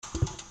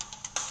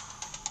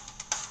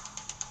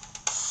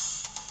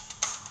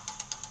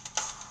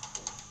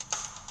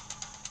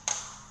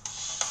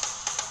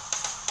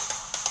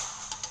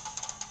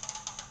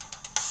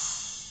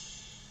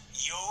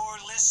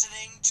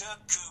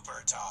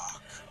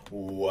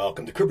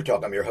Welcome to Cooper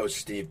Talk. I'm your host,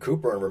 Steve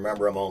Cooper, and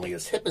remember, I'm only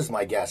as hip as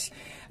my guests.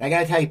 And I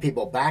got to tell you,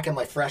 people, back in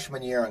my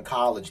freshman year in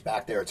college,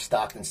 back there at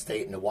Stockton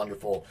State in the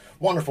wonderful,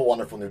 wonderful,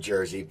 wonderful New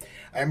Jersey,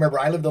 I remember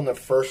I lived on the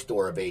first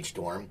floor of H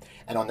Dorm,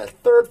 and on the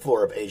third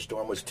floor of H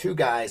Dorm was two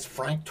guys,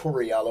 Frank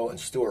Torriello and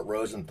Stuart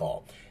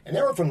Rosenthal. And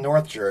they were from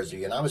North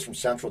Jersey, and I was from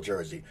Central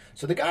Jersey.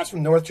 So the guys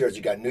from North Jersey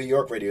got New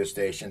York radio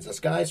stations. Us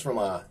guys from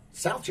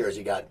South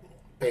Jersey got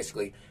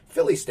basically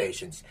Philly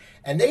stations.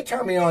 And they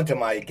turned me on to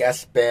my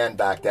guest band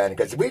back then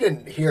because we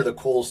didn't hear the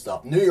cool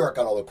stuff. New York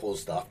got all the cool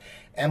stuff.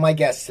 And my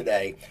guest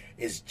today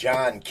is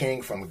John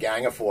King from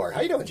Gang of Four.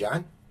 How you doing,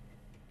 John?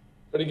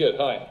 Pretty good.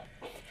 Hi.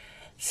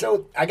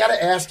 So I got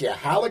to ask you,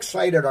 how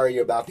excited are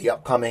you about the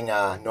upcoming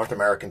North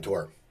American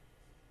tour?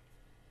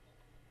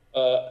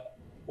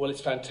 Well,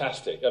 it's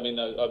fantastic. I mean,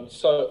 I'm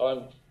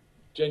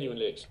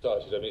genuinely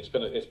excited. I mean,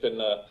 it's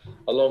been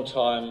a long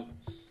time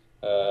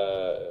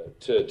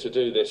to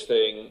do this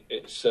thing.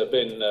 It's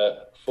been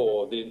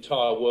for the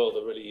entire world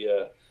a really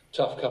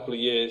tough couple of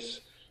years.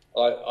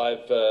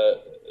 I've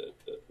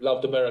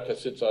loved America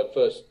since I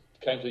first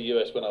came to the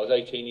US when I was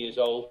 18 years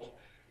old,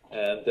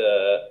 and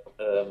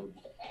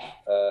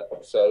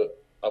so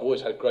I've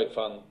always had great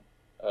fun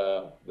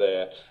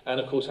there. And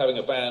of course, having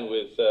a band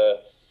with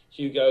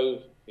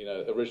Hugo,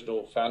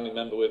 original founding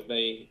member with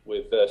me,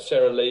 with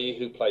Sarah Lee,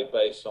 who played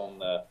bass on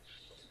the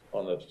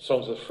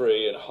Songs of the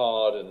Free and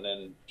Hard, and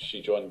then she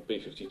joined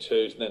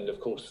B-52s, and then of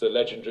course the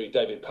legendary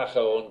David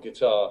Pajo on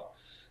guitar,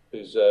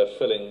 who's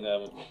filling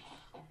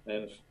in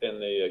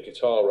the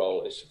guitar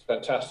role. It's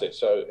fantastic.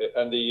 So,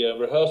 and the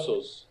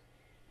rehearsals,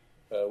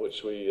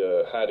 which we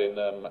had in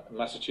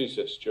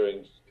Massachusetts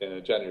during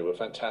January, were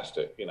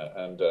fantastic.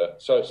 And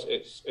so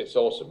it's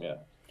awesome. Yeah.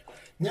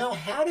 Now,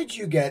 how did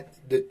you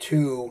get the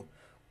two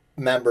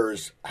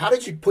members? How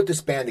did you put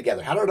this band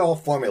together? How did it all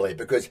formulate?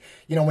 Because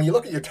when you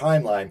look at your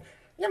timeline,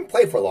 you haven't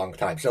played for a long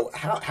time. So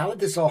how did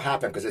this all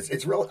happen? Because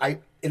it's real.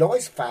 It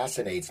always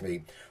fascinates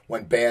me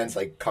when bands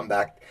come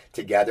back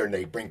together and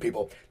they bring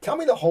people. Tell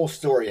me the whole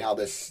story. How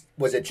this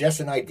was? It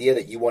just an idea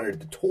that you wanted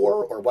to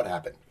tour, or what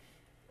happened?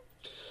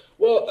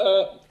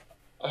 Well,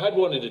 I had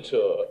wanted to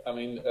tour. I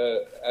mean,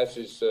 as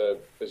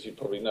you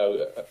probably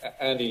know,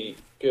 Andy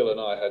Gill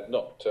and I had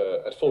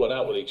fallen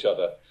out with each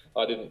other.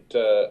 I didn't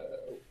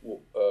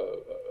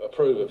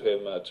approve of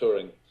him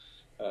touring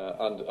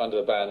under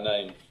the band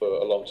name for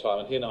a long time,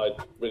 and he and I had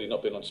really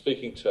not been on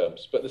speaking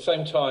terms. But at the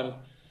same time,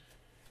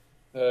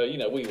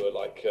 we were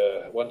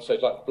one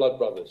stage like blood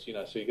brothers,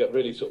 so you get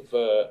really sort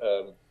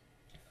of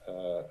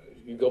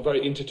you've got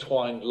very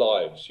intertwined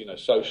lives,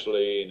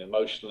 socially and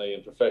emotionally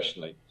and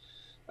professionally.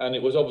 And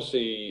it was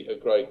obviously a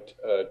great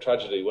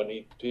tragedy when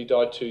he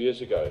died 2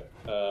 years ago,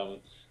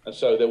 and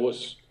so there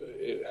was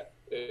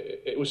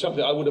it was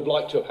something I would have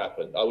liked to have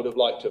happened. I would have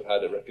liked to have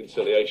had a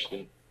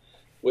reconciliation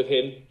with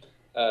him.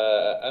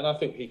 And I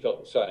think he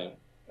felt the same.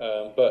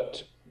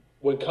 But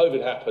when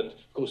COVID happened,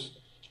 of course,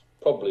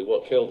 probably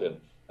what killed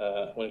him.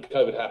 When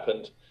COVID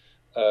happened,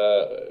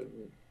 the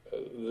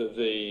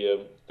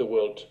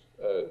world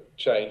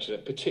changed, and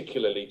it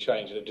particularly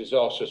changed in a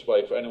disastrous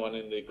way for anyone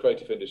in the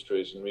creative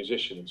industries and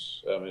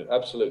musicians. I mean,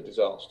 absolute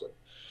disaster.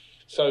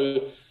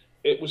 So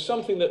it was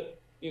something that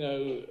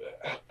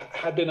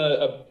had been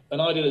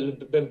an idea that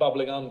had been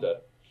bubbling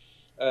under,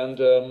 and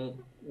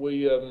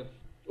we.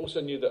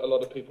 Also knew that a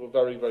lot of people were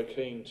very, very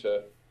keen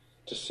to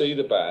see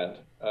the band,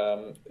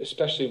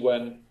 especially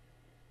when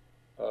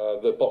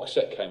the box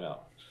set came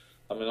out.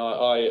 I mean,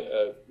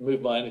 I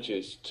moved my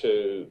energies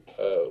to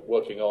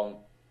working on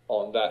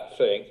that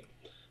thing,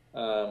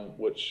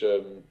 which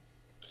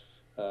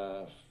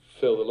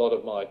filled a lot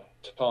of my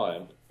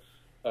time.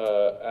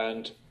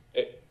 And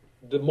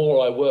the more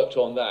I worked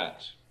on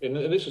that, and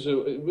this was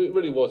it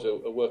really was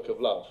a work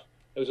of love.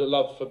 It was a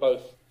love for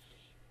both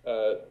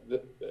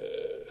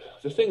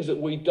the things that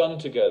we'd done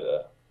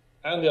together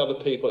and the other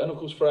people, and of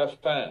course for our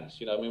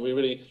fans. I mean,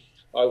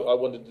 I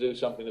wanted to do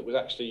something that was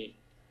actually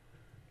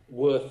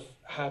worth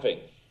having,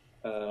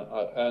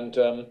 and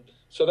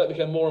so that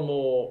became more and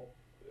more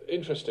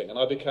interesting, and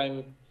I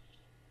became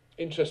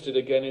interested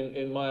again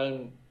in my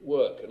own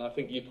work. And I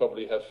think you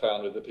probably have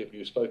found with the people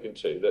you've spoken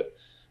to that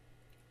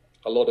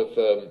a lot of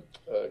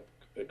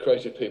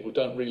creative people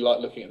don't really like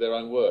looking at their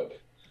own work.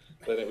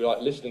 They don't really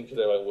like listening to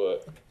their own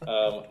work.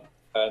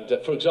 And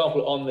for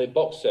example, on the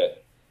box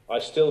set, I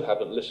still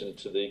haven't listened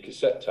to the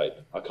cassette tape.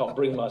 I can't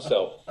bring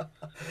myself to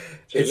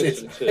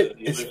listen to the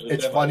original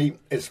demo.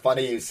 It's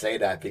funny you say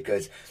that,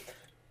 because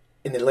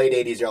in the late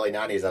 80s, early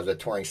 90s, I was a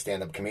touring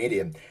stand-up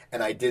comedian,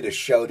 and I did a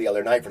show the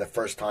other night for the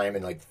first time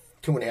in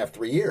 2.5,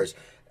 3 years.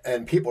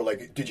 And people were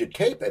like, did you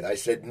tape it? I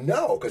said,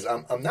 no, because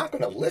I'm not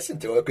going to listen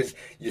to it, because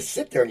you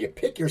sit there and you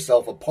pick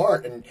yourself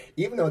apart. And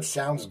even though it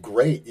sounds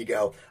great, you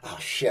go, oh,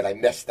 shit, I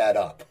messed that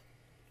up.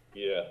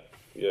 Yeah,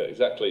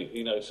 exactly.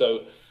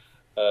 So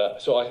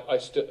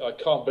I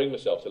can't bring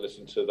myself to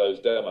listen to those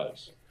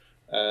demos.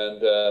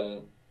 And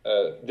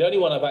the only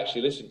one I've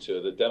actually listened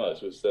to, the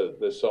demos, was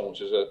the song,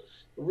 which is a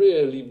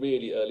really,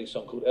 really early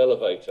song called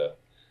Elevator,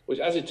 which,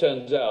 as it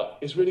turns out,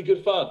 is really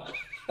good fun.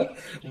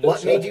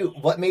 What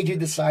made you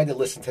decide to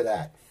listen to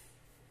that?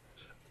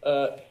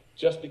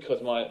 Just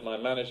because my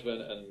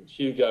management and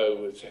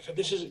Hugo said,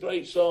 "This is a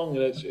great song,"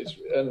 and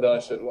and I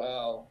said,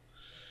 "Wow,"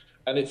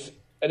 and it's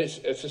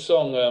a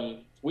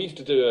song we used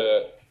to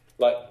do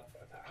like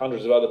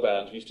hundreds of other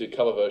bands. We used to do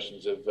cover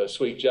versions of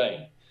 "Sweet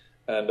Jane,"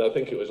 and I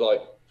think it was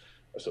like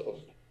a sort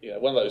of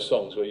one of those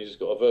songs where you just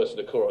got a verse and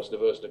a chorus and a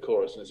verse and a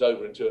chorus, and it's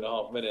over in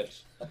 2.5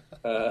 minutes,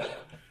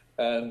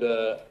 and.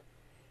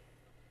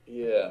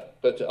 Yeah,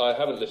 but I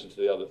haven't listened to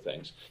the other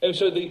things, and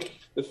so the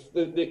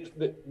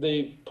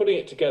putting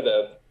it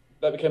together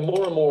that became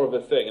more and more of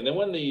a thing. And then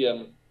when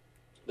the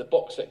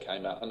box set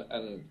came out,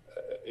 and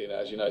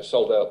as you know, it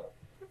sold out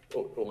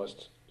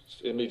almost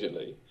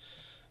immediately.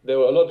 There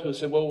were a lot of people who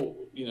said, "Well,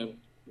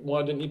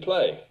 why didn't you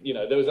play?"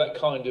 There was that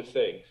kind of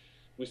thing.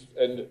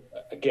 And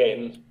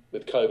again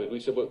with COVID, we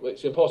said, "Well,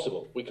 it's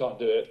impossible. We can't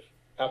do it.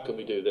 How can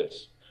we do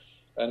this?"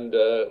 And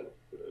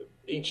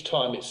each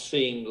time it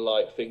seemed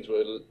like things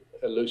were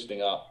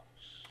loosening up,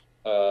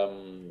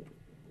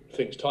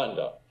 things tightened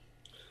up,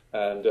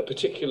 and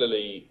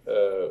particularly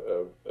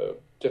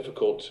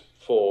difficult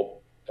for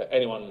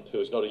anyone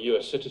who is not a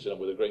US citizen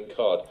with a green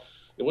card.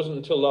 It wasn't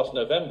until last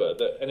November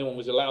that anyone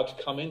was allowed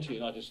to come into the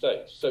United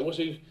States. So it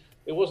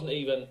wasn't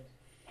even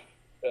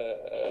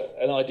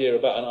an idea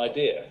about an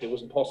idea. It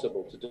wasn't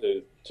possible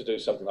to do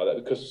something like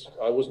that because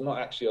I was not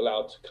actually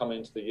allowed to come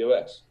into the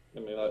US. I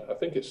mean, I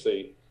think it's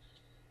the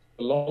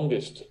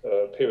longest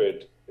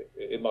period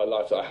in my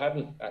life that I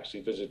hadn't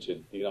actually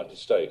visited the United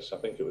States. I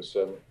think it was.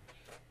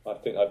 I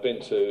think I've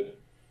been to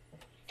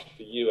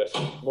the US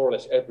more or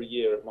less every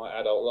year of my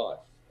adult life.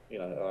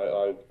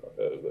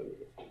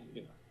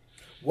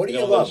 What do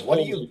you love?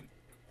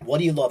 What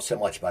do you love so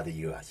much about the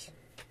US?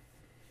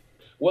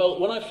 Well,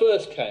 when I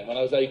first came, when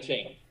I was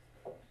 18,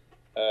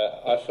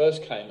 I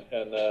first came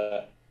and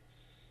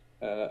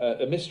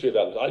a mystery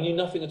about it. I knew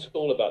nothing at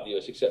all about the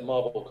US except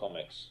Marvel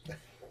comics.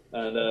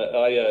 And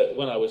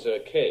when I was a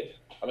kid,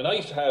 I mean, I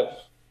used to have,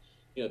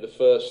 the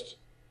first,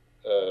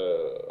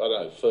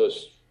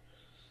 first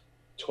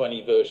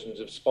 20 versions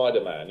of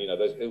Spider-Man.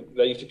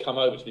 They used to come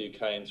over to the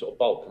UK in sort of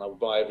bulk, and I would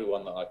buy every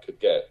one that I could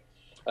get.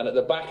 And at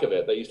the back of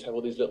it, they used to have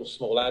all these little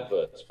small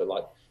adverts for,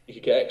 like, you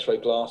could get X-ray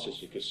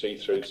glasses, you could see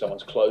through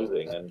someone's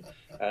clothing,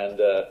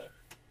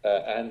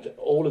 and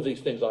all of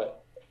these things like,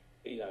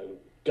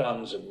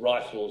 guns and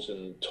rifles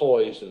and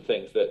toys and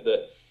things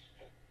that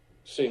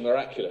seemed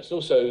miraculous.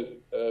 Also,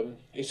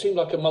 it seemed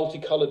like a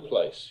multicoloured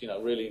place,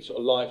 really sort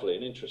of lively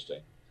and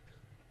interesting.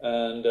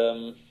 And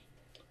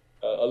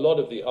a lot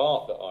of the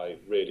art that I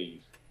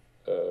really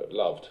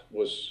loved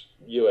was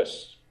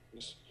US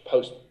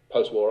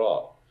post-war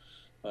art.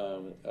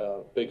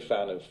 Big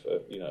fan of,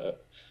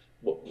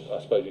 what I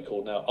suppose you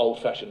call now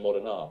old-fashioned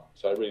modern art.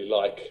 So I really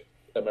like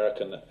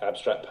American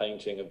abstract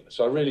painting.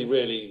 So I really,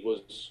 really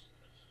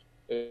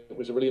it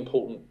was a really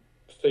important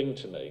thing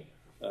to me.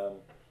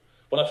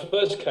 When I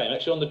first came,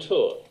 actually on the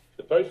tour,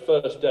 the very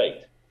first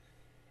date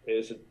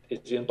is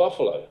in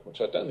Buffalo, which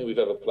I don't think we've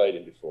ever played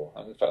in before.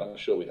 In fact, I'm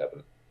sure we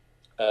haven't.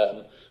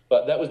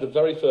 But that was the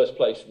very first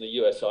place in the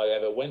US I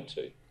ever went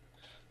to.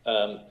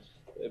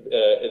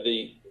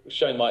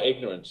 Showing my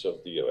ignorance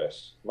of the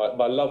US,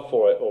 my love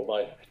for it, or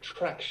my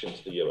attraction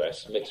to the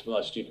US, mixed with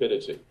my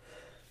stupidity,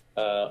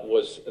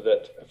 was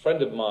that a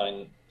friend of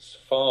mine's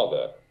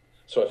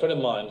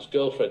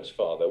girlfriend's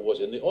father was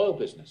in the oil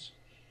business.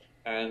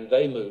 And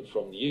they moved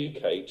from the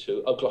UK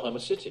to Oklahoma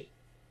City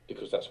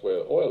because that's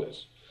where oil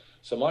is.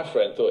 So my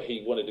friend thought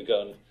he wanted to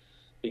go and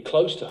be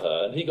close to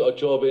her, and he got a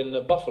job in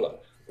Buffalo,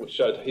 which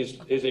showed his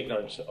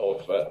ignorance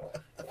of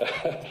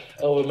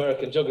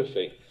American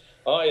geography.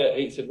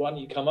 He said, "Why don't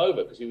you come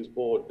over?" Because he was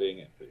bored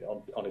being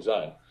on his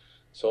own.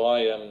 So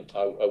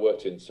I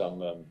worked in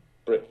some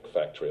brick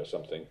factory or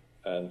something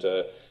and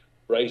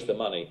raised the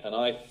money. And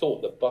I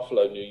thought that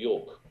Buffalo, New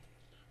York,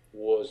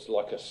 was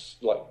like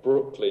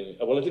Brooklyn.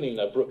 Well, I didn't even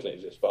know Brooklyn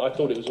exists, but I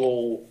thought it was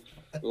all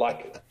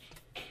like,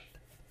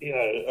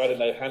 I don't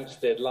know,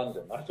 Hampstead,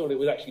 London. I thought it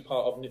was actually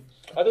part of.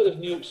 I thought it was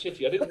New York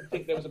City. I didn't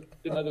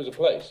know there was a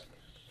place.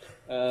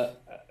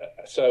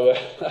 So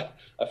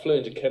I flew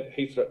into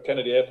Heathrow,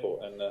 Kennedy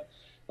Airport, and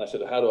I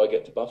said, "How do I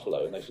get to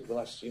Buffalo?" And they said, "Well,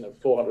 that's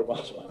 400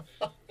 miles away."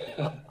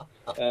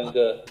 And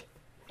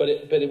but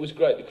it was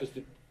great because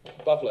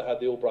Buffalo had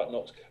the Albright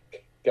Knox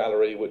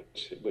Gallery,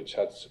 which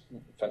had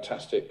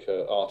fantastic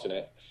art in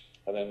it,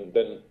 and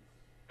then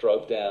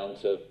drove down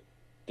to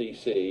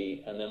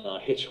DC, and then I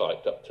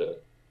hitchhiked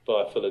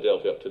via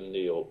Philadelphia up to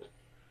New York.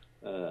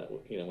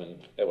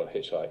 When everyone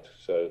hitchhiked,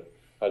 so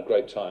I had a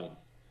great time.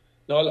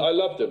 No, I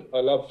loved them.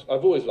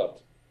 I've always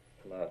loved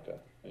America.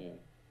 Yeah.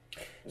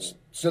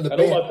 So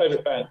all my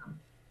favourite bands.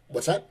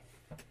 What's that?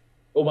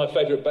 All my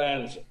favourite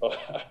bands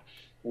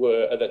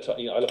were at that time.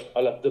 I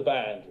loved the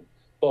Band,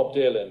 Bob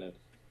Dylan, and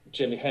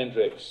Jimi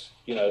Hendrix.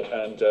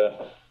 And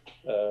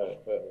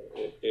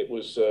it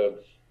was.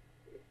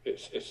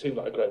 It seemed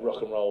like a great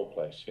rock and roll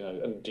place.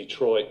 And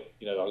Detroit.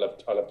 I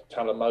loved the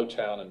town of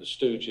Motown and the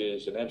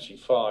Stooges and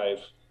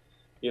MC5.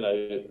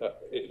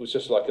 It was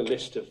just like a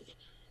list of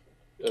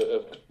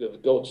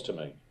gods to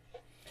me.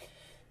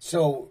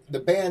 So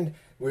the band,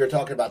 we were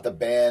talking about the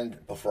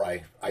band before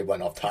I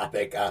went off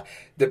topic.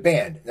 The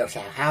band. Now, so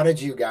how did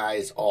you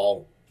guys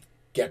all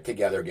get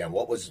together again?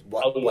 What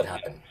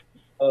happened?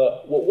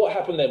 What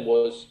happened then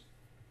was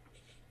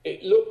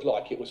it looked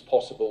like it was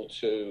possible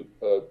to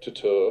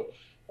tour.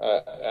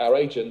 Our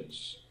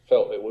agents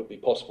felt it would be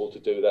possible to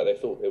do that. They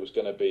thought there was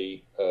going to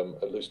be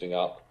a loosening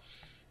up.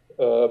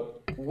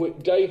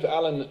 Dave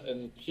Allen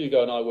and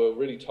Hugo and I were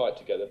really tight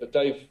together, but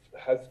Dave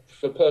had,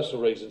 for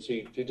personal reasons,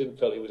 he didn't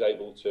feel he was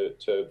able to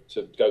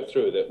go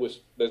through with it.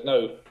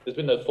 There's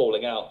been no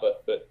falling out,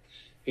 but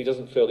he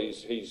doesn't feel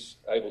he's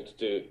able to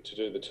do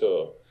the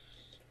tour.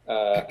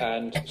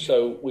 And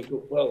so we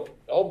thought, well,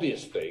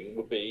 obvious thing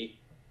would be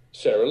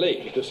Sarah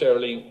Lee, because Sarah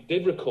Lee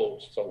did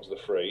record Songs of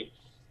the Free,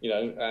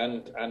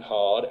 and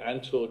Hard,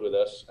 and toured with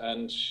us,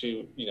 and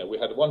she, we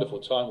had a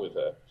wonderful time with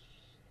her.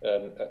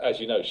 As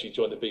you know, she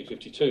joined the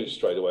B-52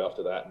 straight away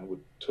after that and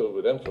would tour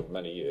with them for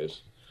many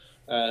years.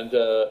 And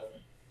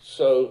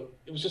so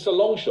it was just a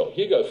long shot.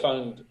 Hugo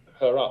phoned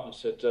her up and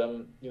said,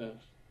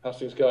 how's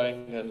things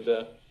going, and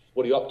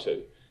what are you up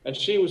to? And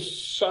she was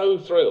so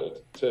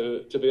thrilled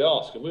to be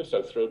asked, and we were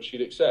so thrilled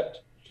she'd accept.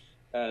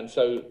 And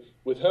so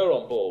with her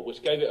on board,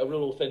 which gave it a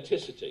real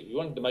authenticity, we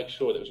wanted to make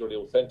sure that it was a really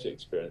authentic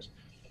experience.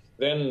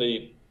 Then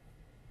the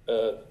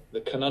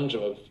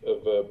conundrum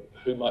of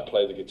who might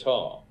play the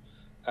guitar.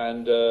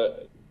 And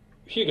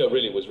Hugo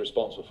really was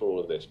responsible for all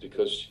of this,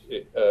 because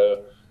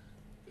Hugo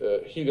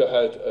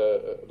had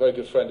a very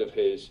good friend of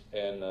his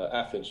in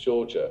Athens,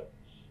 Georgia,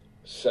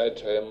 said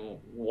to him,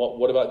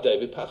 "What about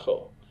David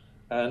Pacho?"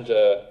 And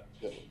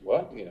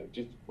what?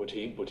 Would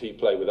he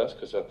play with us?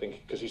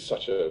 Because he's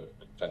such a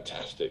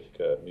fantastic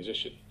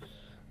musician,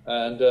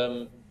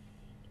 and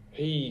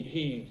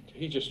he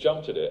just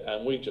jumped at it,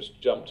 and we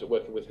just jumped at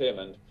working with him,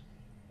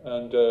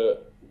 and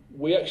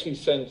we actually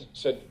said,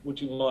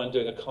 would you mind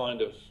doing a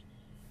kind of,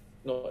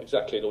 not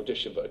exactly an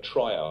audition, but a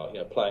tryout,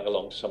 playing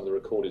along to some of the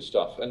recorded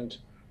stuff. And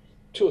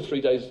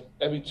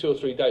every 2 or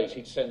 3 days,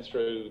 he'd send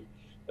through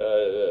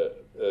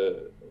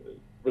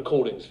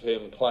recordings of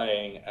him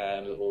playing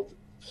and little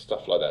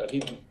stuff like that.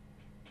 And he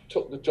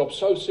took the job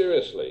so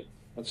seriously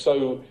and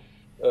so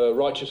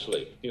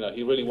righteously.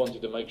 He really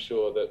wanted to make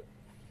sure that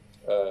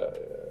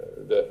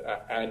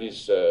that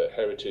Andy's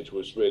heritage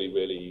was really,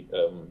 really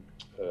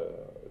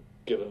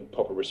given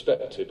proper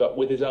respect to, but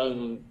with his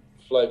own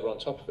flavour on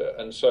top of it.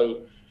 And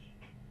so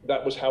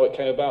that was how it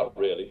came about,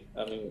 really.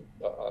 I mean,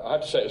 I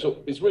have to say,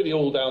 it's really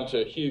all down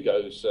to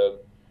Hugo's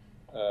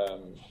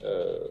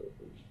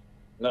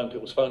known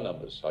people's phone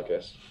numbers, I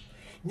guess.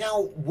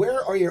 Now,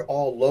 where are you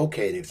all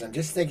located? 'Cause I'm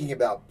just thinking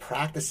about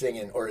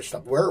practicing or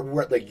stuff. Where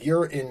like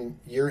you're in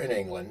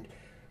England.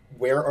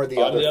 Where are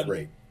the other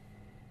three?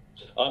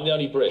 I'm the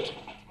only Brit.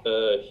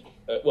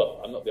 Well,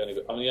 I'm not the only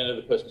Brit. I'm the only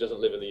other person who doesn't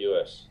live in the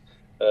US.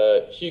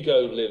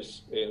 Hugo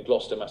lives in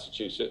Gloucester,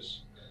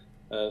 Massachusetts.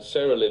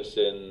 Sarah lives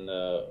in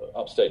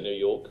upstate New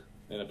York,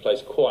 in a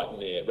place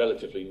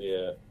relatively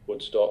near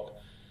Woodstock.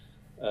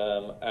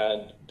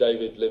 And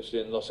David lives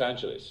in Los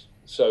Angeles.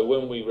 So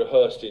when we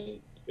rehearsed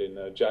in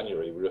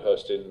January, we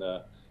rehearsed in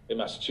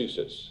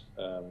Massachusetts.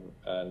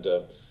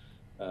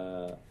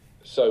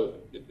 So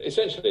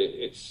essentially,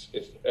 it's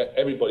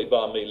everybody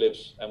bar me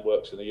lives and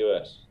works in the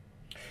US.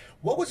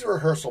 What was the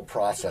rehearsal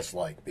process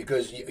like?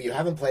 Because you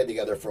haven't played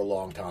together for a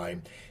long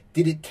time.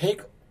 Did it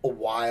take a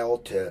while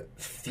to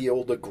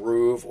feel the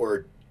groove,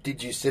 or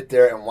did you sit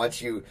there and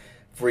once you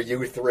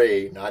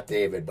three, not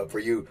David, but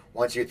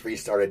once you three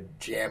started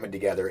jamming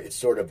together, it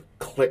sort of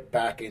clicked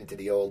back into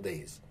the old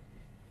days?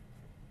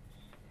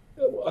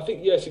 I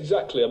think, yes,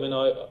 exactly. I mean,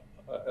 I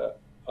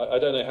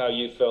don't know how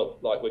you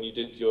felt like when you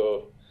did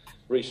your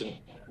recent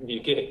new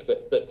gig,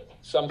 but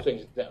some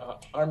things,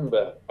 I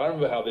remember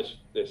how this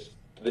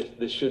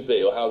should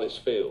be, or how this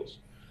feels,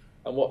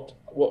 and what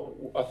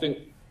I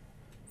think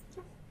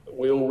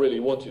we all really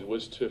wanted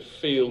was to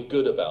feel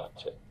good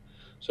about it.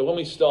 So when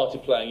we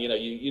started playing,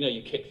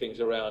 you kick things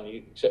around,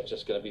 you accept it's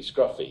just going to be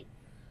scruffy,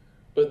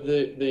 but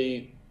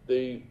the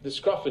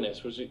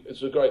scruffiness was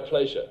a great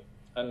pleasure,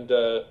 and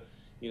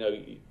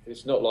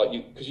it's not like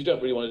because you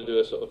don't really want to do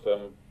a sort of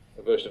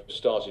a version of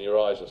Stars in Your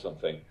Eyes or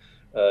something.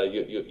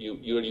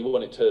 You really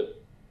want it to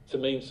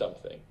mean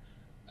something,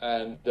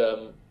 and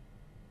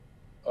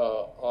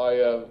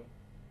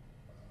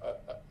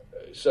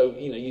so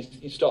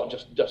you start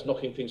just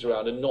knocking things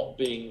around and not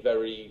being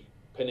very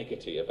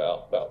pernickety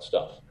about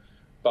stuff,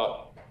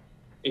 but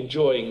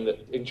enjoying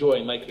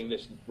making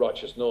this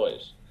righteous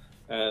noise,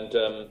 and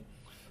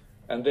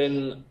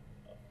then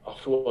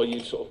after a while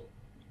you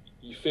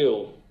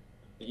feel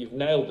that you've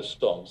nailed the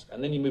songs,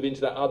 and then you move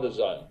into that other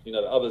zone, the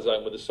other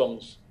zone where the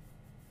songs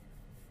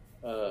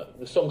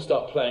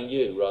start playing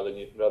you rather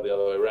than the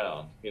other way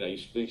around. You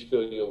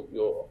feel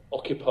you're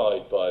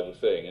occupied by the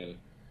thing,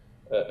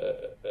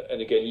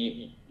 and again,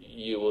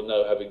 you will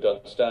know, having done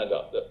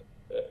stand-up, that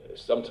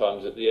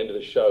sometimes at the end of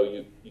the show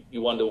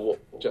you wonder what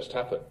just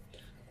happened.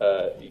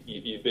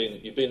 You've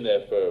been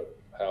there for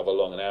however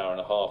long, an hour and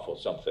a half or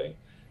something,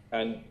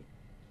 and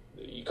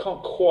you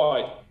can't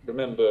quite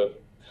remember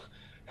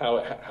how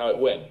it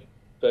went.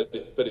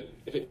 if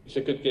it's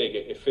a good gig,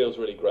 it feels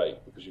really great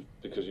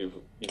because you've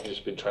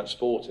just been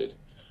transported.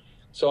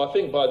 So I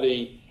think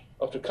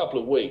after a couple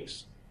of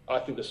weeks, I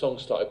think the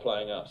songs started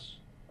playing us,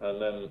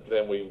 and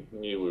then we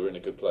knew we were in a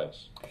good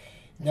place.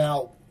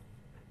 Now,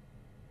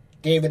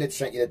 David had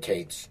sent you the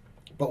tapes,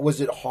 but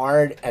was it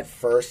hard at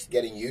first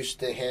getting used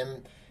to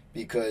him?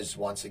 Because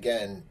once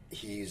again,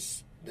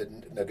 he's the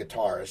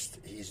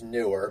guitarist. He's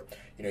newer.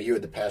 You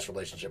had the past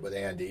relationship with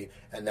Andy,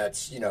 and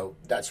that's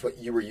what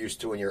you were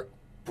used to when you're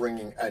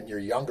bringing and you're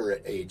younger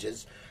at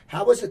ages.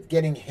 How was it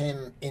getting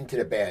him into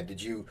the band?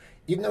 Did you,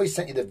 even though he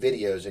sent you the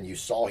videos and you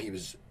saw he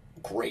was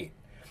great,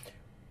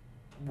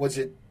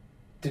 did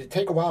it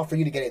take a while for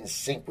you to get in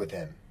sync with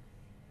him?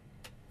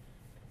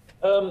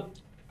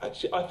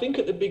 Actually, I think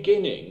at the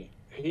beginning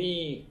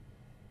he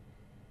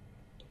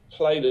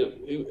played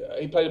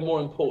a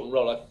more important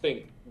role, I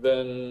think,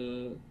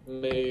 than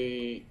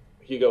me,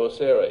 Hugo or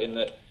Sarah, in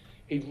that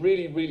he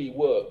really, really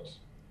worked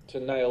to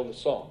nail the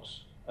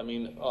songs. I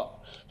mean,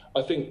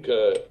 I think,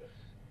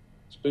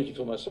 speaking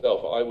for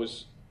myself, I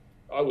was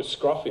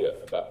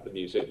scruffier about the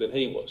music than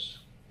he was.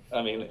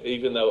 I mean,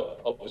 even though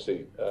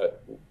obviously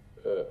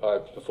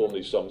I've performed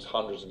these songs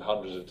hundreds and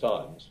hundreds of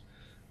times,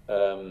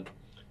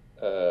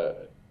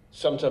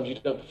 sometimes you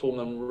don't perform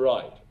them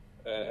right.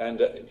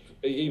 And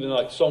even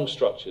like song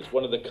structures,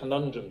 one of the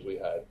conundrums we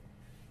had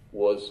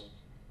was,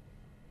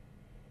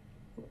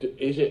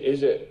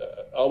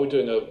 are we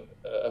doing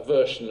a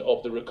version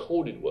of the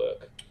recorded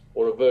work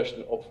or a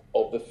version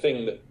of the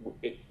thing that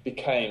it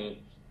became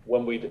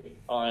when we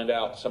ironed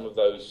out some of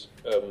those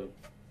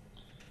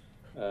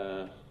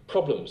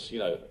problems,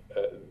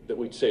 that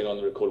we'd seen on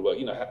the recorded work.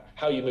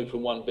 How you move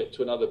from one bit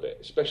to another bit,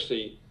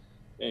 especially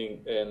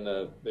in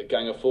the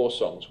Gang of Four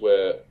songs,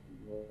 where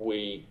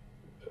we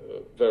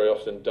very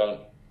often don't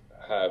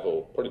have,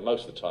 or probably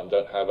most of the time,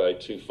 don't have a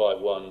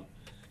 2-5-1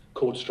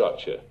 chord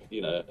structure,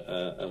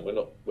 and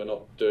we're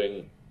not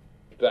doing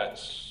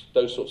those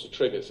sorts of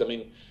triggers. I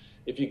mean,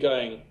 if you're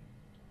going,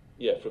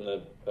 from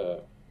the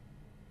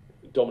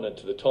dominant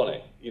to the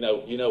tonic, you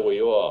know where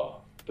you are.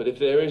 But if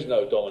there is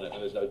no dominant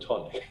and there's no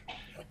tonic,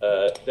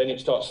 then you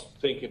start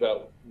thinking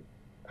about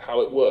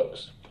how it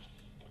works.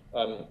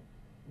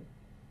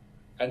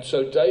 And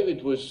so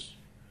David was,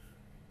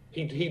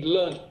 he'd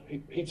learned,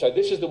 he'd say,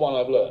 this is the one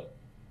I've learned.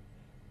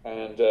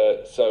 And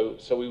so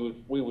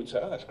we would say,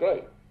 oh, that's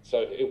great. So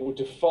it would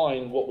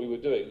define what we were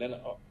doing.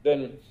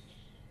 Then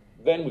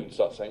we'd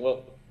start saying,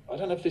 well, I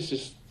don't know if this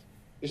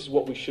is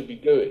what we should be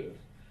doing,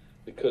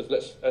 because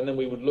and then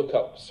we would look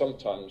up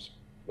sometimes,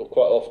 or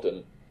quite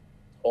often,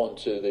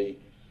 onto the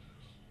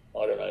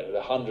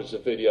hundreds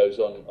of videos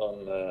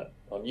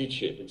on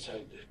YouTube and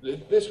say,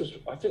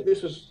 I think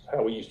this was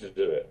how we used to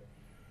do it.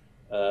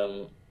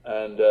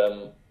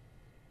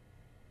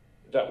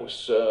 That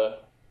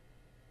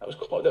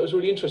was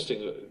really interesting.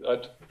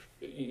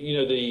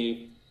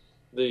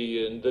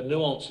 The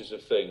nuances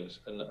of things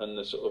and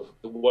the sort of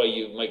the way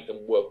you make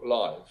them work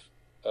live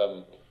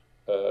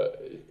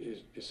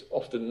is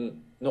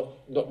often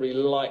not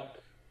really like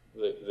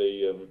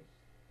the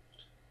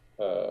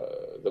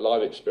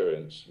live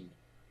experience.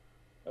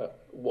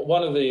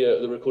 One of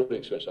the recording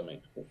experience,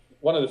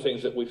 one of the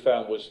things that we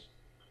found was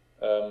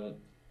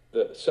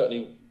that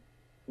certainly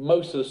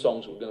most of the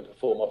songs we're going to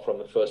perform are from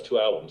the first two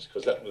albums,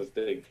 because that was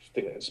the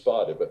thing that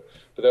inspired it. But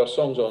there are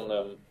songs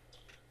on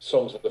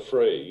Songs of the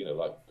Free,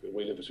 like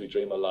We Live As We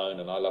Dream Alone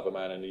and I Love a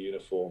Man in a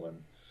Uniform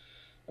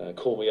and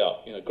Call Me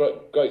Up,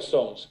 great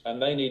songs,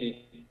 and they needed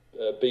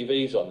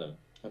BVs on them.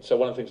 And so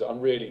one of the things that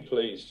I'm really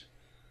pleased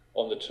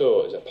on the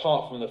tour is,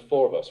 apart from the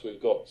four of us,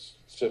 we've got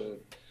some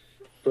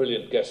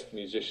brilliant guest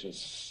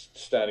musicians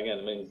standing in.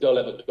 I mean,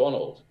 Dolly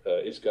McDonald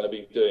is going to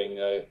be doing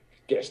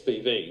guest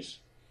BVs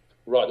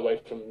right the way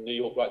from New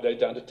York right there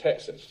down to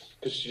Texas,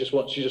 because she just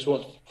wants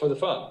for the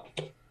fun.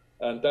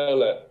 And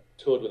Dolly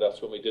toured with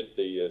us when we did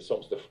the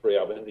Songs of the Free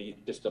album in the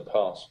distant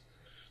past,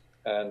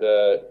 and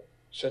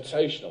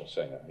sensational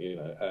singer,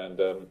 and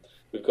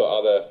we've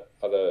got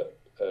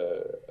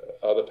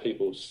other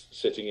people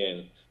sitting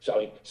in.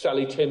 So,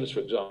 Sally Timms, for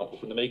example,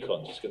 from the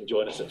Mekons, is going to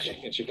join us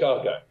in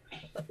Chicago.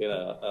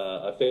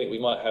 I think we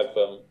might have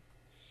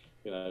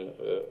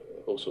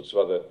all sorts of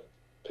other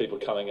people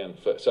coming in.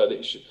 So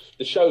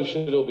the show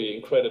should all be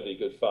incredibly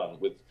good fun,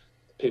 with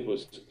people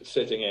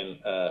sitting in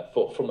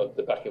from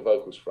the backing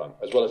vocals front,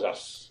 as well as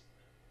us,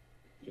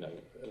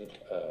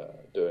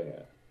 doing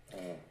it.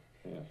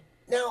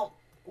 Now,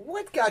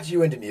 what got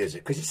you into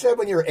music? Because you said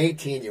when you were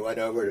 18, you went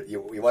over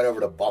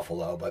to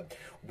Buffalo. But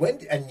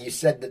and you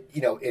said that,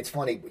 it's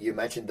funny, you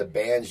mentioned the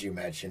bands you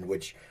mentioned,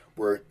 which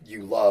were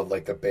you love,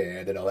 like the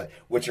band and all that,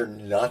 which are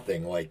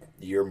nothing like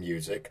your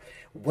music.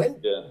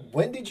 When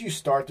did you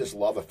start this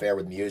love affair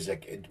with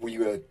music?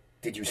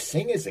 Did you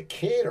sing as a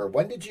kid, or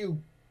when did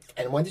you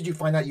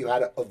find out you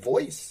had a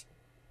voice?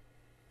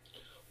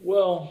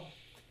 Well,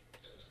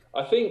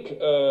 I think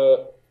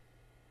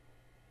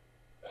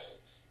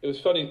it was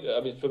funny.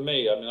 I mean, for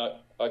me,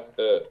 I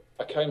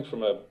came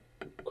from a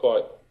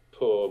quite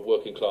poor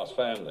working class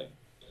family.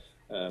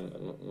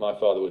 My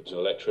father was an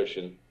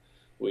electrician.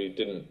 We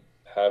didn't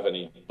have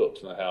any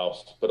books in the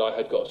house, but I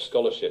had got a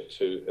scholarship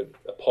to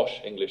a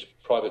posh English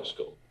private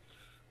school.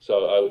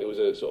 So it was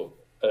a sort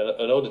of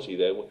an oddity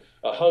there.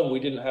 At home, we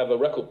didn't have a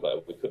record player.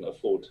 We couldn't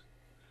afford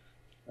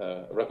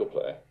a record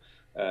player.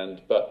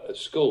 But at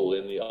school,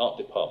 in the art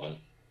department,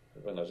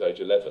 when I was age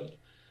 11,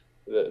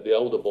 the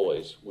older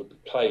boys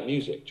would play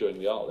music during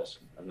the art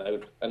lesson.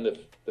 And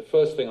the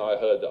first thing I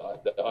heard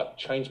that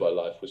changed my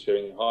life was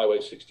hearing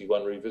Highway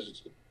 61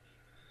 Revisited.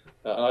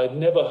 And I'd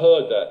never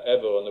heard that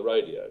ever on the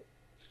radio.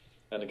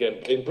 And again,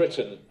 in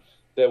Britain,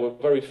 there were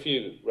very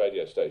few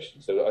radio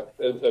stations.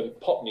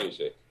 Pop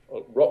music,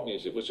 or rock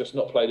music, was just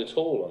not played at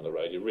all on the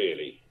radio,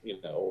 really,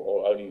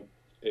 or only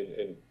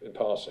in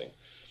passing.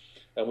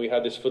 And we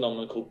had this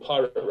phenomenon called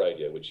pirate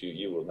radio, which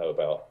you will know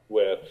about,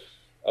 where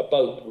a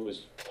boat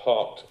was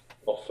parked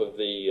off of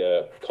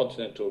the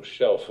continental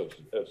shelf of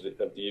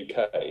the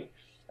UK,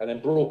 and then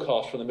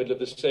broadcast from the middle of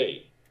the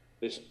sea,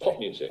 this pop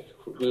music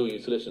we all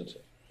used to listen to.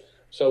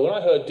 So when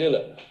I heard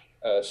Dylan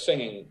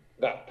singing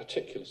that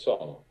particular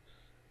song,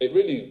 I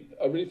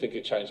really think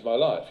it changed my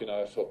life.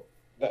 I thought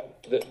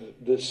that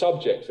the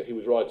subject that he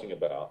was writing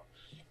about,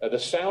 the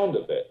sound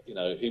of it,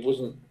 he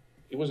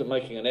wasn't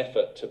making an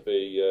effort to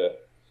be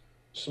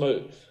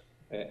smooth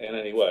in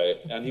any way,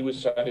 and he was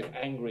sounded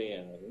angry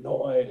and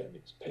annoyed and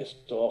he's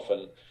pissed off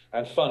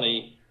and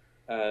funny,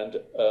 and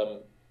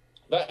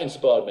that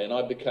inspired me, and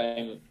I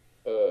became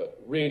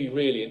really,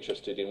 really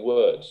interested in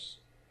words.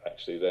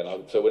 Actually,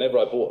 so whenever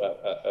I bought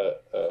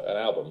an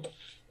album,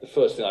 the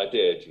first thing I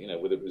did,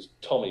 whether it was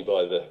Tommy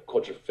by the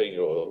Quadrophenia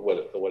or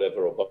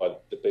whatever, or by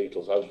the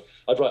Beatles,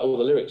 I'd write all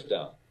the lyrics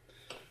down,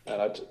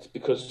 and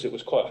because it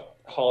was quite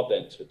hard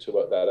then to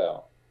work that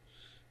out.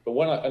 But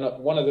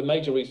one of the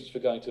major reasons for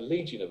going to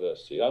Leeds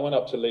University, I went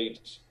up to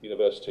Leeds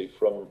University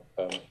from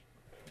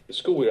the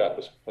school we were at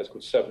was a place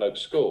called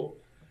Sevenoaks School,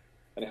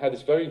 and it had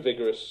this very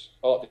vigorous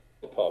art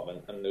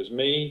department, and there was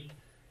me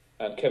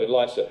and Kevin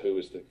Lycett, who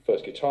was the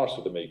first guitarist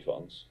of the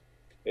Mekons,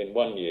 in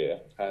 1 year,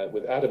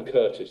 with Adam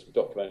Curtis, the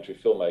documentary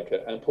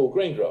filmmaker, and Paul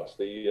Greengrass,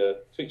 the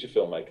feature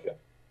filmmaker,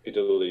 who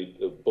did all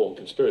the Bourne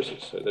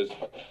Conspiracies. So there's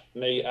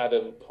me,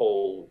 Adam,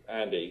 Paul,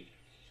 Andy,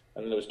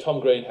 and there was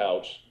Tom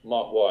Greenhalgh,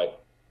 Mark White,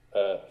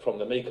 from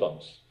the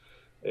Mekons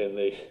in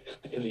the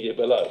year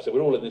below. So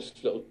we're all in this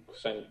little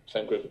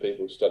same group of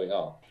people studying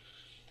art.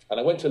 And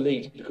I went to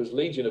Leeds because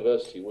Leeds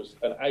University was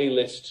an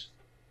A-list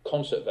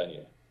concert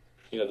venue.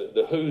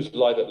 The Who's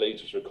Live at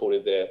Leeds was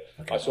recorded there.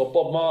 Okay. I saw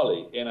Bob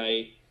Marley in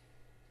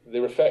the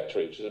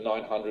Refectory, which is a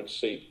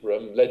 900-seat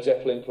room. Led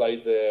Zeppelin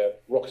played there,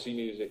 Roxy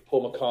Music,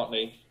 Paul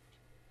McCartney,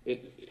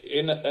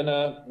 in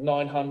a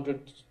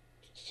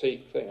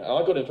 900-seat thing. And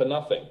I got in for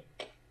nothing,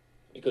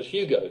 because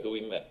Hugo,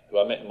 who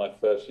I met in my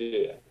first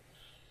year,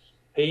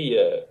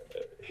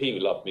 he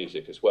loved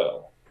music as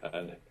well.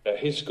 And at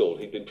his school,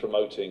 he'd been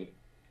promoting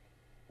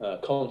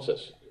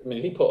concerts. I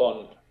mean, he put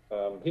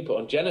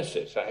on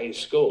Genesis at his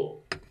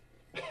school,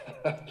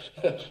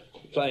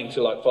 playing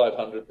to like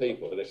 500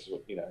 people. This is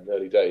in the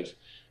early days.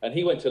 And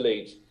he went to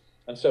Leeds,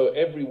 and so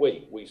every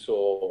week we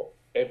saw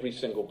every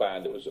single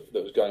band that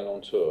was going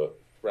on tour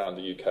around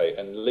the UK,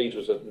 and Leeds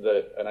was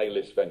an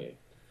A-list venue.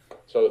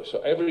 So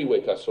every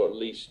week I saw at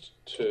least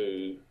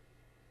 2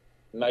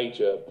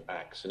 major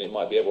acts, and it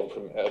might be everyone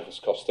from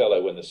Elvis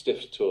Costello when the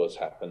Stiffs tours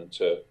happened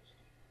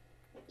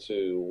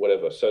to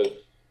whatever. So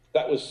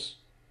that was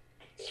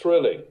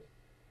thrilling.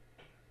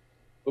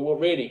 But what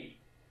really,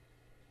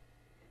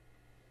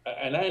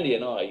 and Andy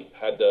and I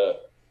had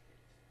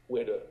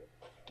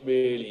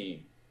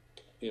really,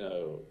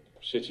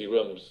 shitty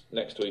rooms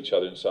next to each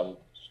other in some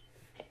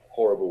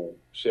horrible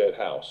shared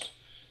house,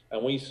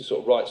 and we used to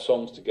sort of write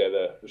songs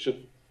together, which were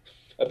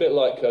a bit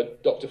like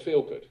Dr.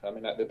 Feelgood. I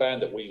mean, the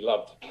band that we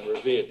loved and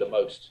revered the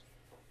most,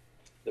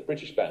 the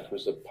British band,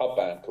 was a pub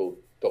band called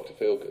Dr.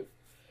 Feelgood.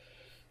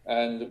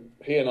 And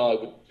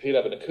he'd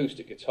have an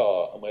acoustic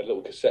guitar, and we had a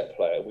little cassette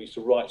player. We used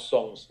to write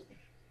songs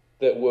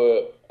that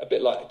were a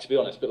bit like, to be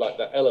honest, a bit like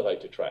that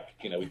Elevator track.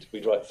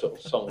 We'd write sort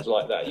of songs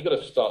like that. You've got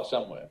to start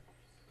somewhere.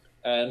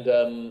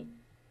 And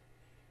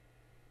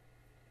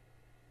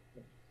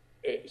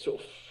it sort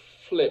of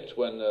flipped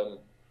when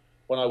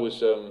I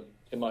was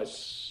in my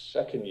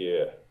second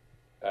year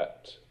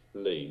at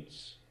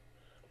Leeds.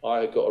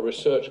 I got a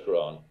research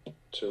grant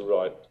to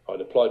write. I'd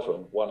applied for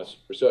and won a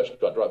research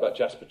grant to write about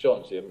Jasper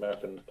Johns, the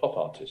American pop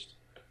artist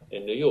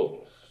in New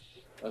York.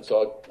 And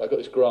so I got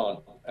this grant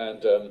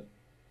and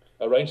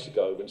arranged to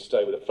go over and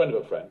stay with a friend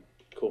of a friend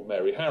called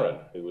Mary Harron,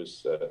 who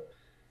was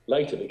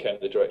later became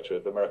the director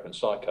of American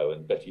Psycho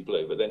and Betty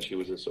Blue. But then she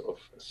was a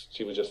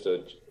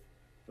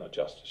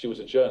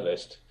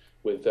journalist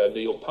with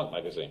New York Punk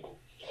magazine.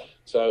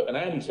 So, and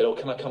Andy said,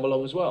 can I come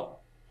along as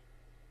well?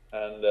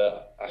 And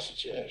I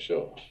said, yeah,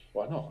 sure,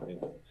 why not?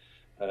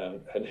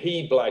 And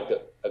he blagged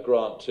a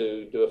grant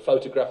to do a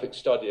photographic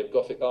study of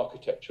Gothic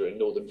architecture in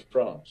northern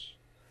France.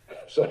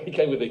 So he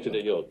came with me to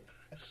New York.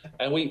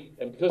 And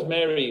because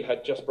Mary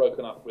had just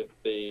broken up with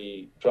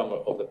the drummer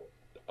of the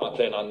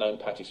then unknown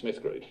Patti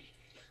Smith group,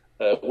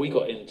 we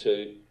got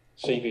into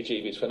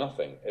CBGB's for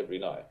nothing every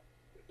night,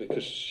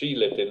 because she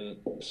lived in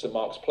St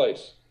Mark's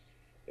Place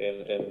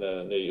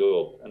in New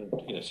York, and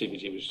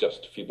CBG was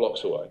just a few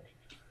blocks away.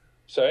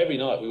 So every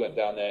night we went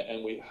down there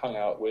and we hung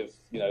out with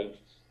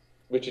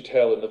Richard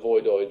Hell and the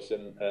Voidoids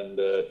and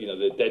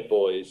the Dead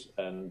Boys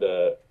and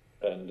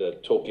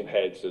Talking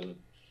Heads and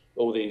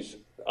all these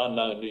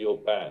unknown New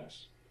York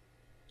bands.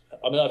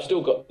 I mean, I've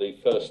still got the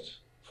first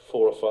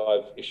 4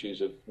 or 5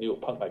 issues of New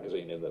York Punk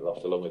magazine in the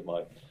loft, along with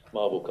my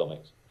Marvel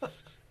comics.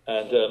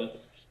 And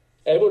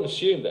everyone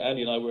assumed that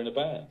Andy and I were in a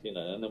band,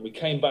 and then we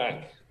came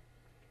back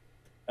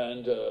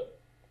and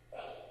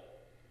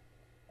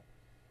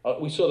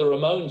we saw the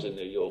Ramones in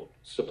New York,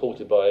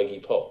 supported by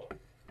Iggy Pop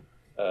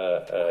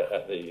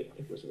at the, I think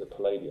it was at the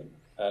Palladium,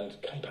 and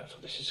came back and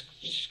thought, this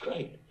is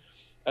great.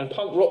 And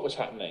punk rock was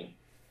happening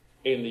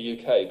in the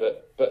UK,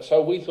 but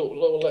so we thought,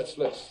 well, let's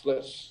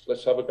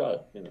have a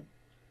go,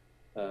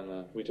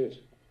 and we did.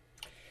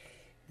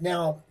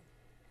 Now,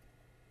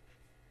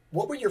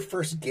 what were your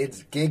first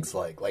gigs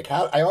like? Like,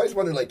 how I always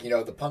wondered,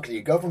 the punk,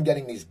 you go from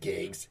getting these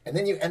gigs and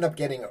then you end up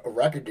getting a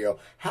record deal.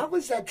 How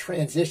was that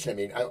transition? I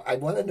mean, I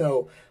want to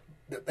know.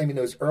 I mean,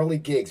 those early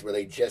gigs, were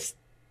they just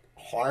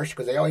harsh?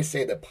 Because they always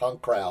say the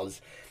punk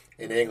crowds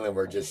in England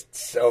were just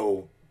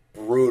so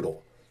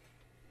brutal.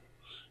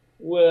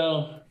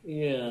 Well,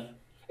 yeah,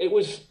 it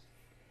was.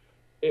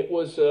 We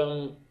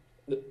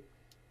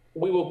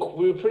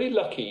were pretty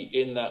lucky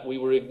in that we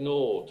were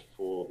ignored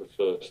for the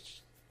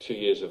first 2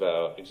 years of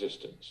our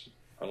existence.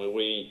 I mean,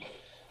 we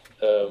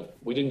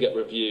didn't get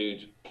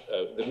reviewed.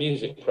 The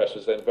music press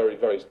was then very,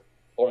 very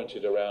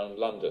oriented around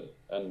London,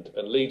 and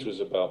Leeds was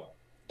about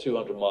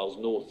 200 miles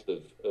north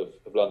of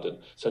London,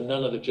 so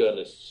none of the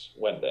journalists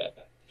went there.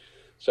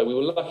 So we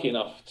were lucky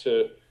enough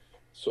to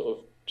sort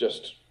of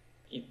just,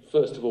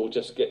 first of all,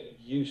 just get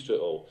used to it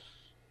all.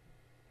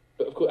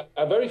 But of course,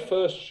 our very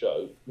first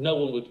show, no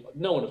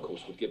one of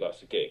course would give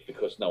us a gig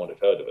because no one had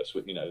heard of us,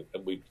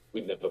 and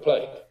we'd never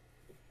played.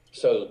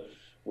 So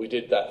we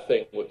did that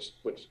thing which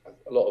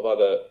a lot of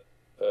other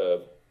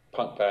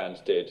punk bands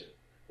did,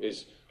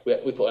 is we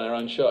put on our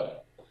own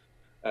show.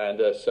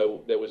 And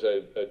so there was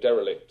a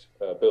derelict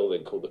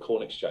building called the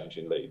Corn Exchange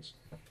in Leeds,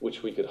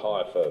 which we could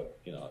hire for,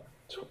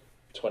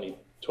 $20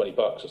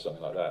 or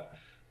something like that,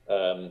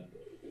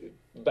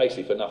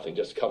 basically for nothing,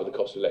 just to cover the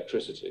cost of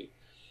electricity.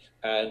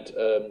 And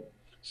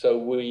so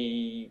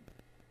we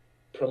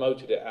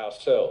promoted it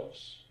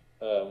ourselves,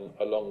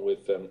 along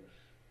with,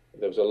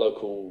 there was a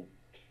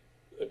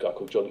guy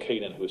called John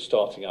Keenan who was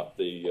starting up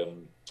the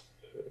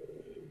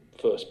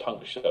first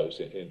punk shows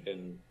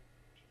in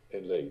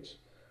Leeds.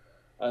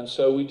 And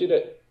so we did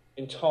it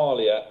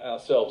entirely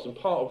ourselves, and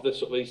part of the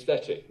sort of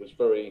aesthetic was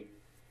very,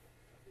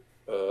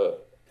 I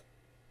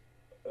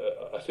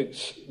think,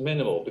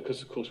 minimal,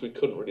 because of course we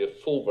couldn't really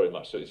afford very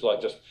much. So it's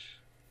like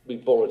we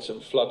borrowed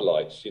some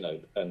floodlights,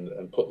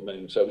 and put them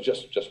in. So it was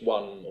just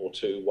 1 or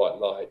 2 white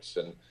lights,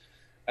 and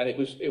it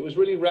was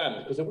really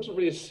rammed because there wasn't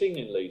really a scene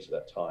in Leeds at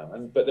that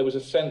time, but there was a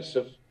sense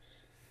of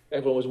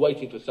everyone was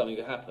waiting for something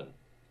to happen.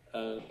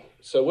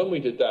 So when we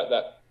did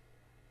that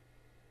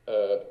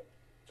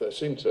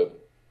seemed to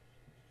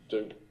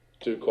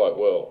do quite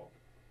well,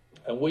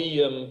 and we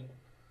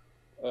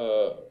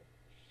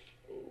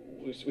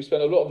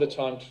spent a lot of the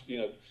time,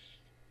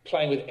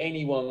 playing with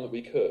anyone that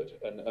we could,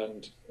 and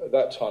at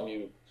that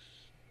time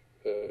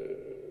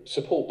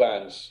support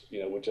bands,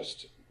 were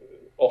just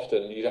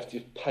often you'd have to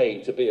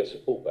pay to be a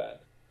support band,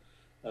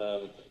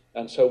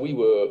 and so we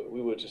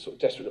were just sort of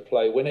desperate to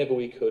play whenever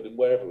we could and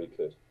wherever we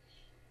could.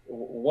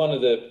 One of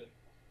the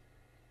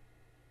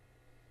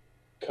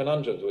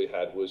conundrums we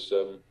had was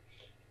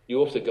you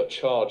often got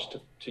charged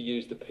to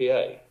use the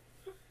PA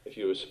if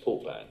you were a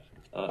support band.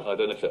 I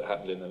don't know if it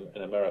happened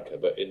in America,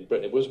 but in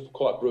Britain it was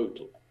quite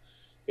brutal.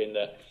 In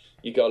that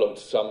you go along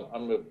to some, what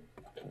am I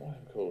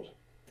called?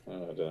 I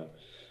don't know.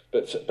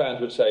 But bands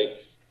would say,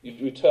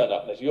 you turn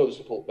up and they say, you're the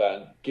support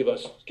band, give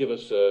us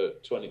 20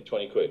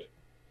 quid.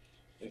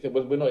 And you think,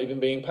 well, we're not even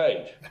being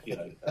paid,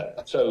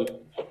 so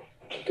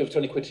give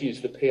 20 quid to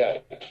use the PA.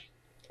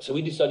 So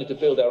we decided to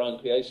build our own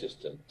PA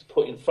system to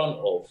put in front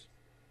of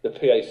the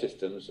PA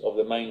systems of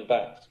the main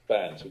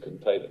bands who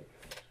couldn't pay them.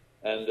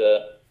 And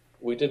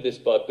we did this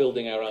by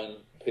building our own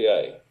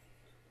PA.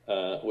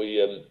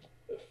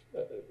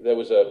 There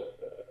was a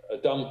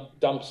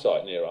dump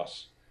site near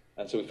us,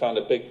 and so we found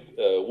a big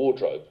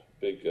wardrobe,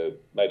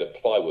 made of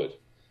plywood,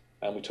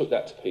 and we took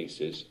that to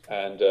pieces.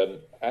 And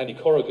Andy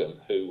Corrigan,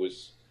 who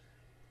was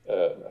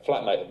a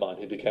flatmate of mine,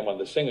 who became one of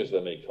the singers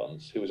of the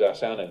Mekons, who was our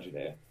sound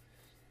engineer,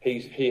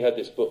 he had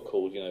this book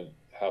called,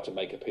 How to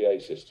Make a PA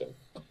System.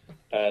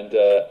 And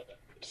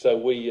so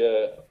we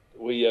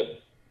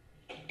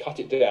cut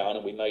it down,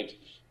 and we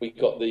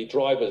got the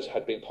drivers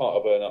had been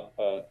part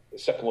of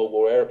Second World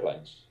War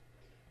airplanes,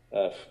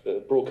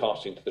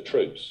 broadcasting to the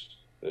troops,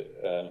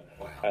 Wow.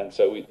 and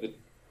so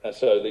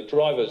the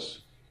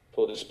drivers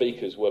for the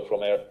speakers were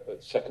from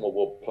Second World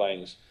War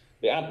planes.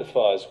 The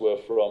amplifiers were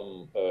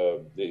from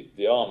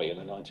the army in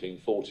the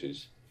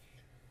 1940s,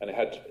 and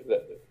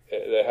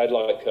they had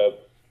like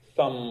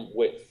thumb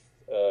width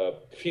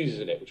fuses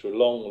in it, which were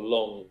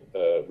long,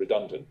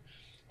 redundant.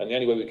 And the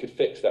only way we could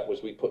fix that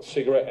was we put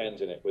cigarette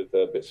ends in it with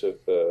bits of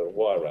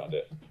wire around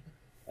it.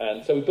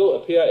 And so we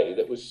built a PA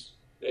that was,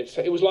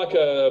 it was like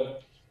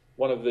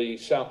one of the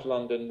South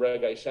London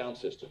reggae sound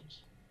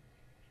systems.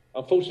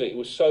 Unfortunately, it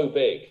was so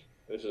big,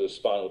 this is a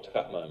Spinal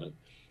Tap moment,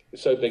 it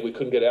was so big we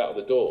couldn't get it out of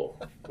the door.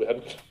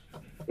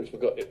 We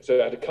forgot it,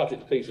 so I had to cut it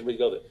to pieces and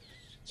rebuild it.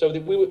 So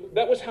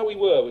that was how we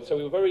were. So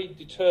we were very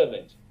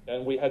determined,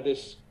 and we had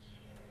this,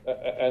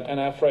 and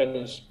our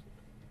friends,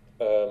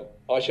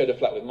 I shared a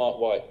flat with Mark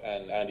White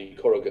and Andy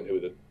Corrigan, who were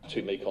the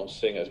two Mekong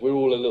singers. We were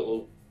all a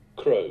little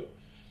crew,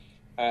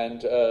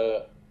 and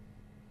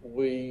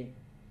we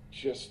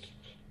just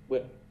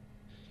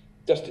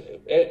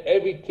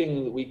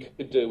everything that we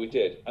could do, we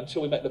did,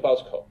 until we met the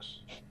Buzzcocks.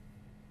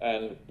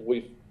 And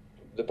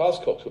the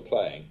Buzzcocks were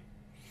playing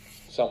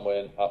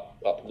somewhere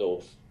up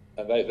north,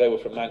 and they were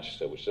from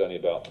Manchester, which is only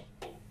about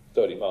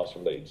 30 miles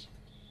from Leeds.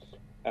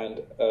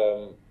 And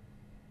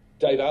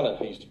Dave Allen,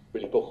 who used to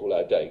really book all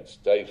our dates,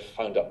 Dave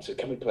phoned up and said,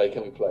 can we play?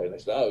 And they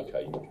said, oh,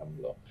 okay, you can come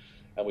along.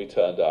 And we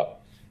turned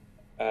up.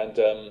 And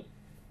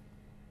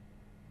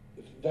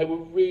they were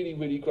really,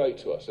 really great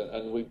to us.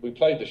 And we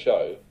played the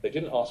show. They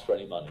didn't ask for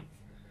any money.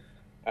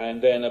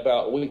 And then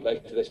about a week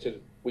later, they said,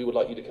 we would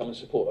like you to come and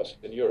support us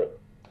in Europe.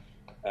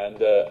 And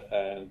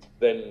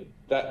then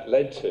that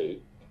led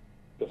to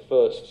the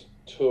first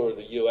tour of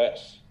the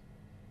US,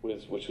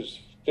 which was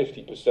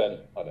 50%,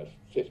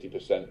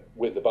 50%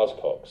 with the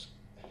Buzzcocks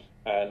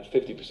and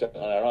 50%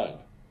 on our own.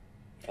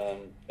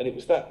 And it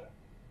was that,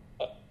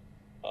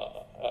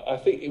 I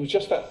think it was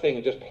just that thing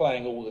of just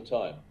playing all the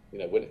time,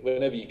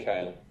 whenever you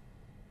can.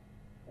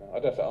 I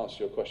don't know if that answers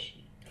your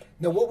question.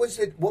 No, what was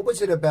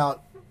it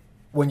about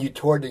when you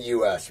toured the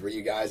U.S.? Were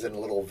you guys in a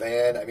little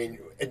van? I mean,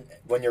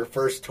 when your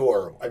first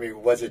tour,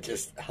 was it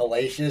just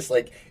hellacious?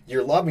 Like,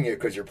 you're loving it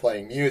because you're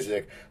playing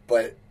music,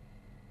 but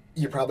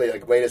you're probably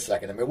like, wait a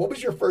second. What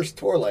was your first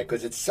tour like?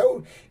 Because it's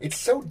so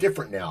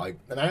different now.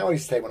 And I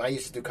always say, when I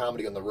used to do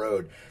comedy on the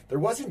road, there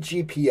wasn't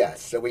GPS,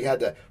 so we had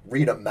to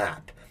read a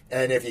map.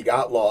 And if you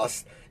got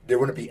lost, there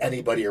wouldn't be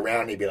anybody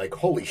around. You'd be like,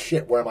 holy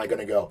shit, where am I going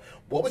to go?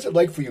 What was it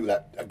like for you,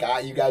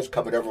 you guys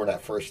coming over on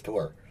that first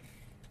tour?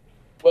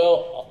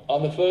 Well,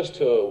 on the first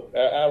tour,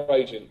 our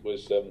agent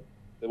was a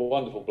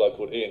wonderful bloke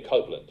called Ian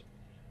Copeland,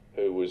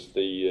 who was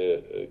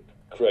the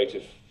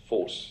creative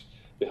force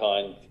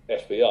behind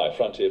FBI,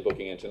 Frontier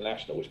Booking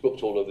International, which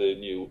booked all of the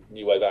new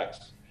wave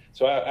acts.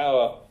 So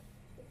our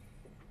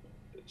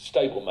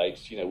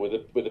stablemates,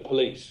 were the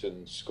Police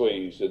and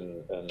Squeeze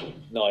and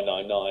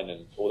 999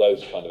 and all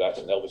those kind of acts,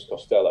 and Elvis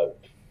Costello.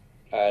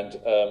 And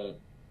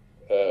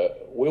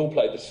we all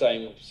played the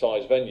same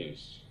size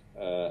venues.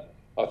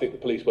 I think the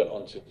Police went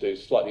on to do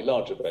slightly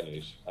larger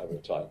venues over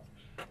time.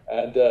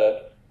 And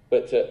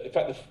but in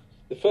fact,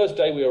 the first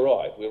day we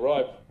arrived at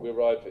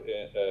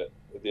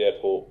the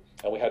airport,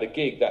 and we had a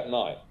gig that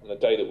night. On the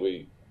day the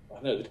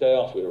day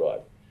after we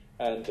arrived,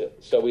 and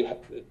so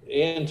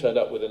Ian turned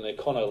up with an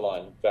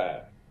Econoline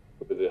van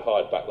with the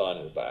hired back line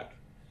in the back,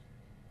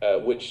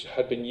 which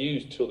had been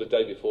used till the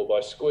day before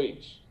by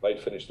Squeeze. They'd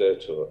finished their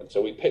tour, and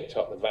so we picked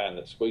up the van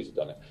that Squeeze had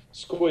done it.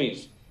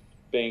 Squeeze,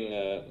 being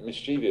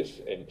mischievous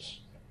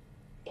imps,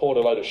 poured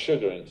a load of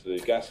sugar into the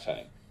gas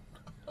tank,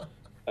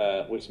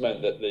 which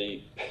meant that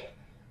the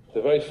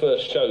very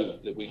first show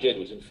that we did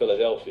was in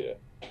Philadelphia.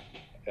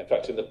 In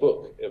fact, in the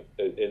book,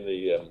 in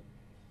the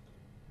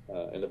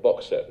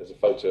box set, there's a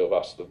photo of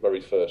us, the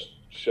very first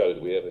show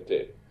that we ever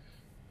did.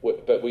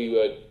 But we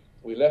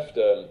left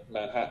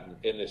Manhattan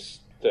in this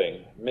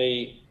thing.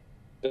 Me,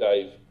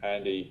 Dave,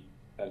 Andy,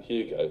 and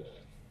Hugo.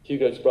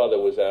 Hugo's brother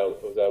was our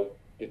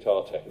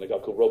guitar tech, and a guy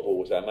called Rob Wall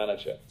was our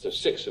manager. So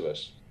 6 of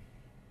us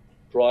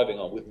driving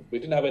on. We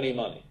didn't have any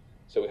money,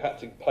 so we had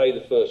to pay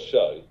the first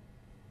show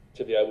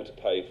to be able to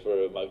pay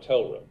for a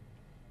motel room,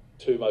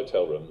 2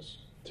 motel rooms,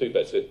 2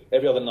 beds. So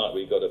every other night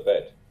we got a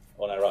bed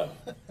on our own.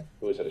 We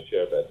always had a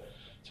share bed.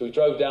 So we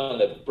drove down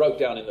there, broke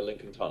down in the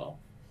Lincoln Tunnel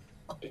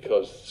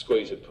because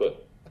Squeeze had put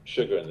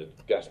sugar in the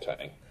gas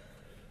tank.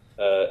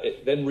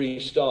 It then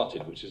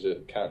restarted, which is a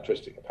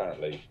characteristic,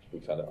 apparently, we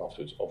found out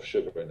afterwards, of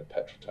sugar in the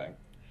petrol tank.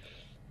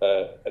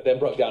 It then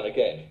broke down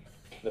again.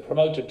 The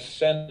promoter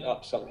sent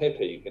up some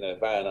hippie in a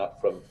van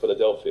up from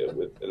Philadelphia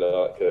with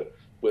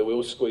where we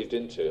all squeezed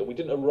into, and we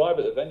didn't arrive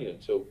at the venue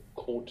until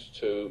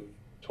 20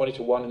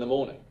 to 1 in the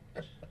morning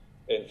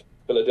in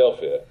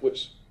Philadelphia,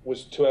 which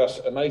was, to us,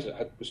 amazing.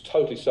 It was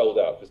totally sold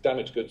out because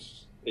Damaged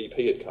Goods EP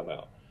had come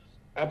out.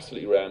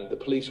 Absolutely ran. The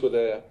Police were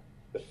there.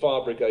 The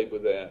fire brigade were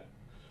there.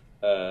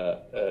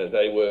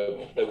 They were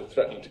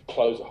threatening to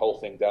close the whole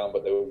thing down,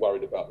 but they were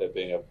worried about there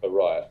being a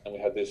riot. And we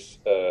had this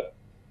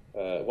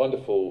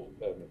wonderful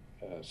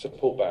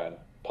support band,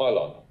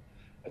 Pylon,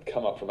 had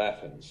come up from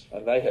Athens,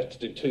 and they had to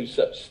do two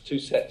sets.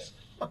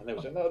 And they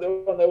were saying, no, they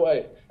were on their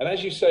way. And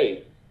as you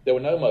say, there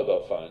were no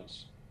mobile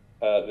phones.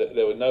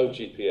 There were no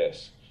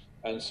GPS.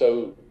 And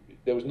so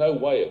there was no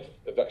way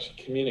of actually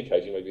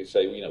communicating, maybe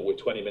say, we're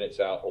 20 minutes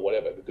out or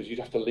whatever, because you'd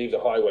have to leave the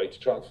highway to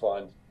try and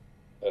find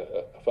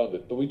a phone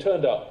booth. But we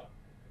turned up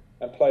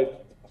and played,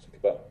 I think,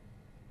 about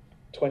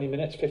 20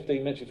 minutes,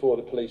 15 minutes before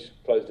the police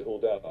closed it all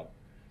down.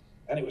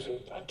 And it was a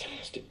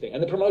fantastic thing.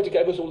 And the promoter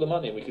gave us all the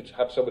money and we could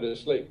have somebody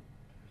to sleep.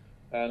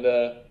 And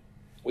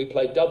we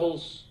played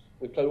doubles.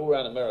 We played all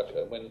around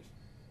America.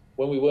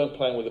 When we weren't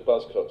playing with the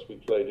Buzzcocks, we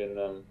played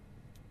in...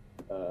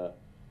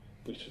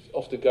 we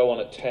often go on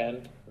at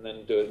 10 and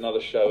then do another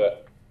show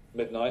at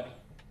midnight.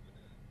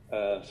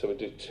 So we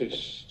do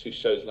two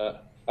shows now.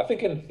 I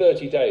think in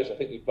 30 days, I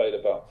think we played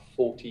about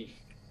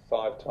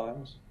 45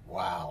 times.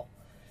 Wow.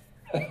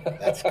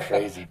 That's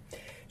crazy.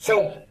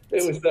 So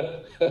it was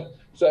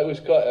so it was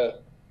quite a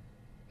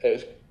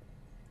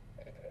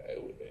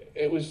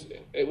it was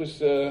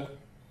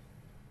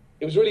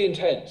really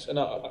intense. And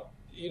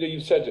you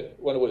said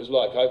what it was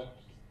like.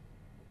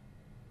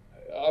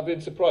 I've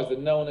been surprised that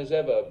no one has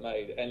ever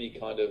made any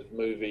kind of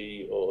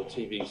movie or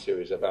TV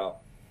series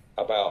about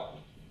that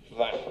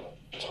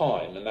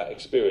time and that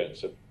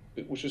experience,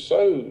 which was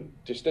so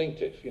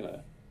distinctive,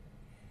 Yeah.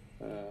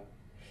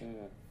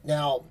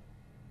 Now,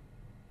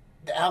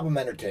 the album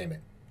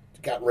Entertainment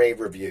got rave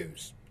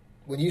reviews.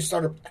 When you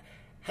started,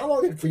 how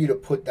long did it for you to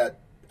put that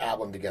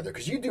album together?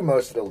 Because you do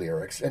most of the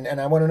lyrics, and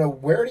I want to know,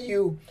 where do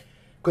you,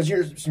 because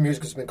your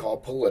music has been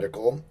called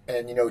political,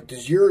 and,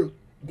 does your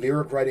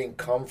lyric writing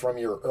come from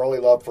your early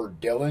love for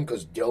Dylan,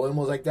 because Dylan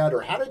was like that,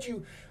 or how did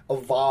you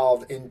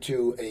evolve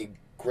into a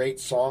great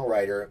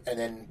songwriter, and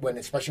then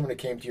especially when it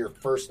came to your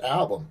first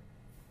album?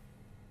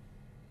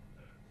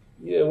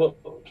 Yeah, well,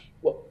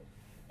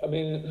 I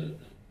mean,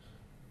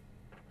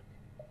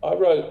 I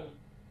wrote.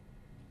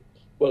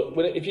 Well,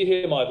 if you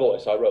hear my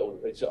voice, I wrote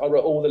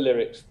all the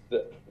lyrics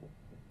that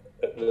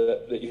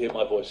you hear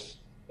my voice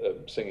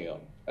singing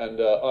on, and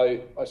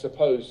I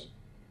suppose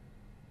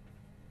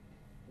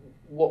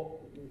what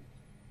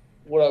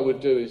I would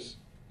do is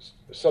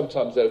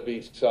sometimes there would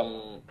be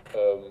some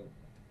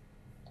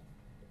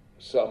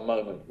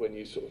moment when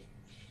you sort of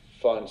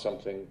find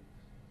something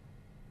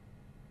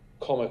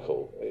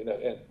comical.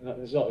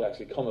 It's not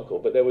actually comical,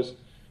 but there was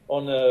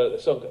on the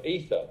song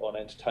Ether on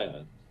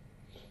Entertainment.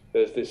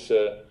 There's this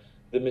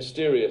the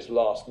mysterious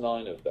last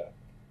line of that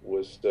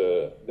was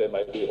there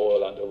may be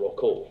oil under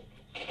Rockall,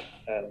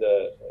 and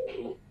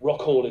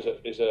Rockall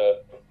is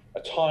a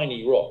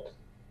tiny rock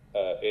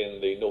in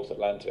the North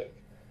Atlantic,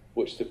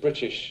 which the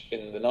British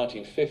in the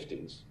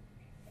 1950s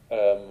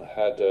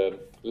had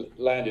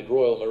landed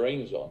Royal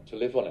Marines on to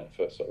live on it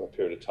for sort of a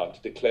period of time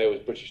to declare it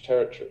was British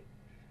territory.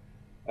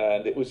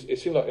 And it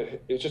seemed like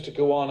it was just a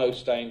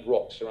guano-stained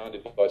rock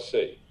surrounded by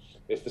sea.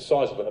 It's the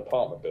size of an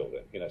apartment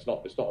building. It's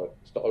not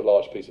a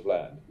large piece of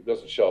land. It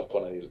doesn't show up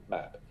on any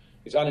map.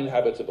 It's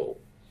uninhabitable.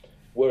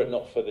 Were it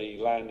not for the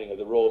landing of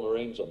the Royal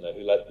Marines on there,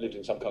 who lived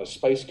in some kind of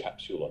space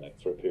capsule on it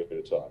for a period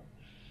of time.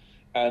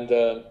 And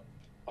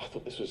I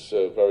thought this was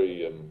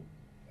very,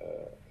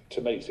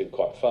 to me, it seemed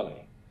quite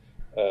funny.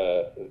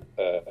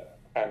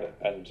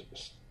 And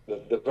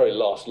the very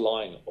last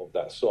line of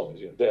that song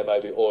is, there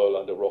may be oil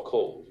under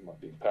Rockall. You might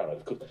be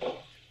paranoid.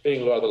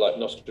 Being rather like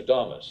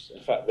Nostradamus,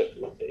 in fact, that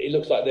it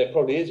looks like there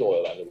probably is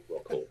oil under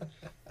Rockall.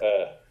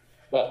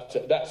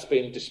 But that's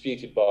been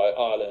disputed by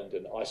Ireland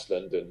and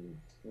Iceland and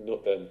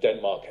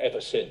Denmark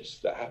ever since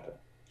that happened.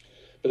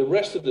 But the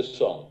rest of the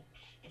song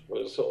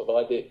was sort of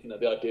idea,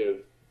 the idea of,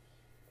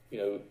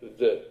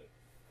 that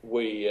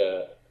we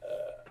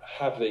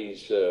have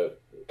these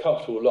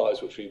comfortable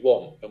lives which we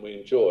want and we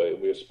enjoy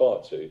and we aspire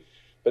to,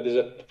 but there's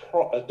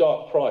a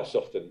dark price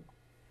often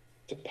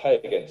to pay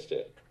against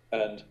it.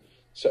 And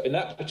so in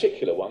that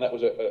particular one, that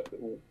was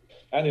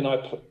Andy and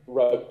I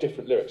wrote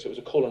different lyrics. It was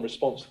a call and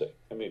response thing.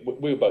 I mean,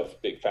 we were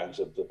both big fans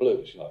of the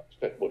blues,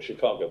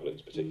 Chicago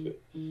blues particularly.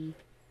 Mm-hmm.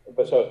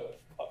 But so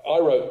I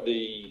wrote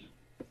the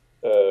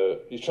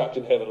You're Trapped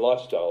in Heaven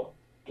lifestyle,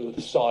 the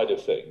side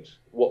of things,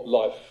 what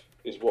life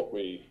is, what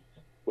we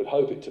would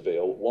hope it to be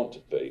or want to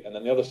be, and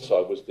then the other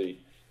side was the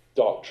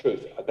dark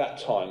truth at that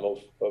time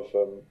of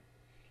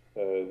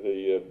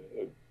the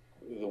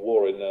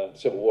war in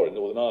civil war in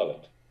Northern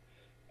Ireland,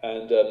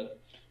 and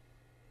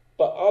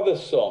but other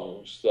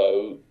songs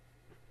though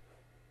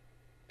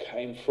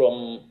came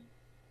from.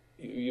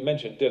 You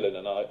mentioned Dylan,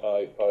 and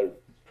I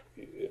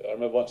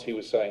remember once he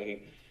was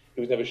saying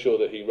he was never sure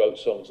that he wrote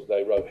songs that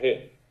they wrote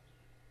him,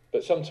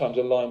 but sometimes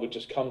a line would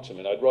just come to me,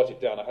 and I'd write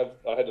it down.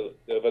 I had a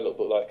little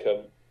book like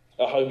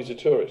A Home Is a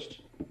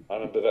Tourist. I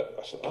remember that.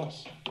 I said,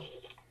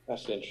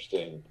 that's an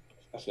interesting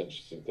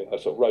thing. I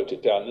sort of wrote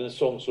it down, and then the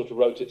song sort of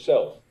wrote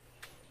itself.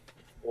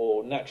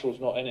 Or Natural's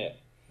Not in It.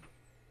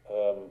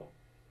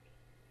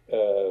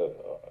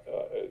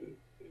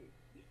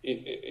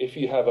 If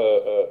you have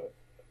a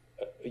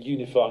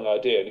unifying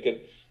idea, and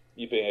again,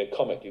 you being a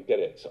comic, you get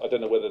it. So I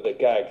don't know whether the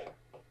gag,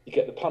 you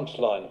get the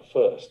punchline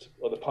first,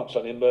 or the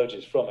punchline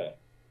emerges from it,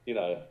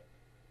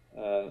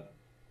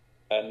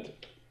 and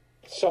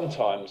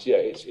sometimes,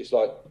 it's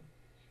like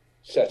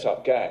set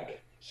up gag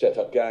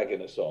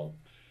in a song,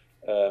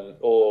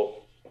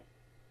 or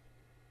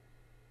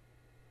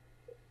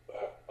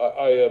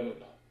I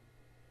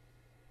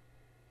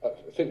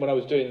think when I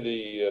was doing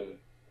the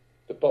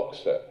box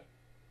set,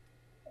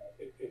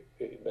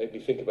 it made me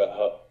think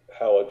about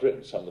how I'd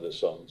written some of the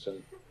songs,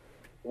 and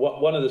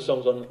one of the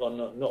songs on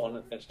not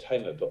on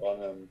Entertainment, but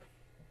on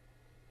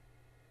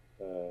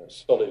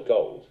Solid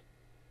Gold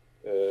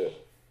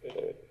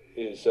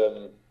is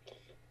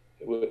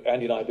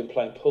Andy and I have been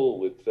playing pool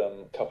with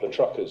a couple of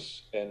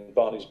truckers in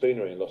Barney's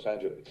Beanery in Los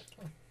Angeles,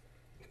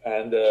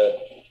 and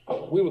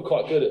we were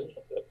quite good at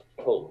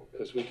pool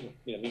because we can,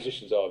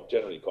 musicians are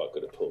generally quite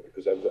good at pool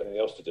because they haven't got anything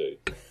else to do,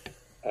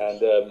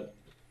 and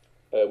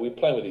we were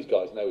playing with these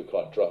guys and they were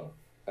quite drunk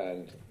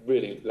and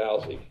really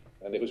lousy,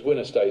 and it was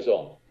winner stays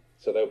on,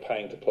 so they were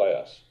paying to play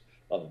us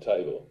on the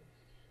table,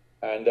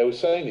 and they were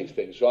saying these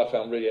things which I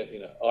found really,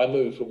 I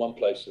moved from one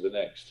place to the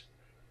next.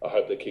 I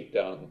hope they keep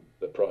down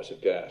the price of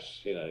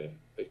gas.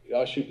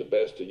 I shoot the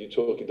best. Are you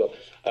talking?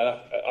 And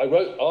I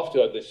wrote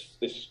after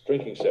this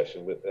drinking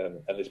session with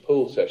and this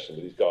pool session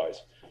with these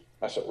guys.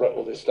 I sort of wrote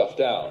all this stuff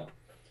down,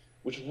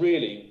 which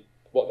really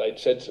what they'd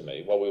said to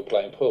me while we were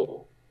playing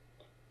pool.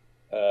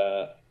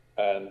 I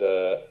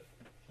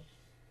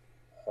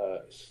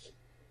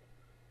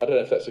don't know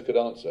if that's a good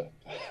answer.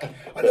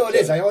 I know it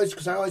is. I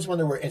always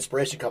wonder where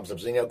inspiration comes from.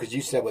 Because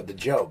you said with the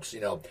jokes,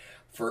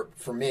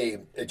 For me,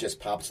 it just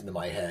pops into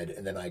my head,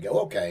 and then I go,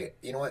 okay,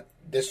 you know what,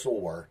 this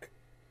will work.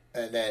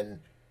 And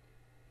then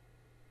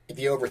if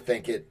you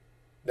overthink it,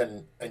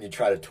 and you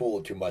try to tool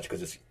it too much,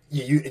 because it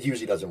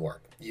usually doesn't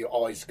work. You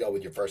always go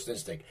with your first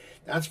instinct.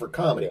 That's for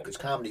comedy, because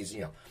comedy's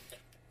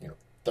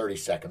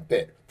 30-second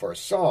bit. For a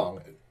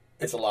song,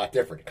 it's a lot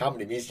different.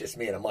 Comedy means just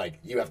me and a mic.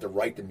 You have to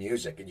write the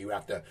music, and you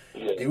have to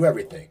do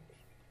everything.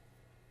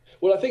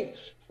 Well, I think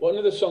one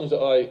of the songs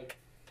that I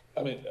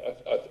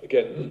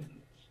again.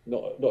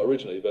 Not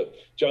originally, but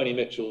Joni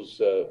Mitchell's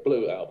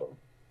Blue album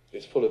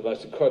is full of the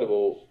most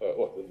incredible.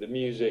 The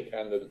music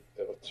and the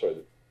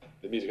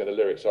music and the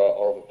lyrics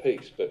are of a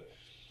piece. But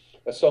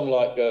a song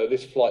like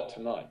 "This Flight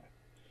Tonight,"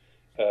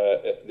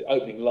 the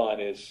opening line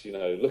is,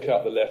 "Look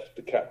out the left,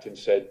 the captain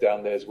said,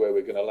 down there's where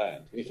we're going to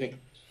land." And you think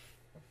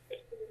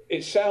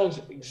it sounds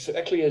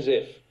exactly as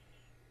if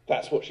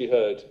that's what she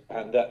heard,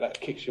 and that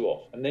kicks you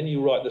off. And then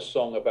you write the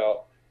song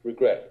about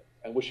regret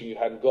and wishing you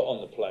hadn't got on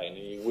the plane,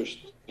 and you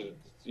wished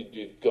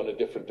you'd gone a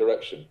different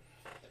direction.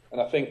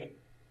 And I think,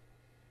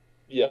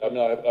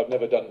 I've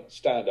never done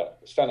stand-up.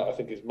 Stand-up, I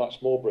think, is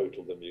much more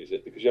brutal than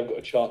music because you haven't got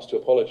a chance to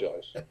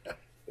apologise.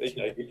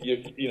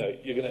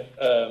 You're going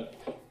to.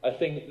 I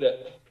think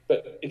that,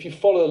 but if you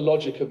follow the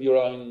logic of your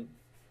own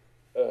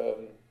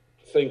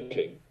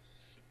thinking,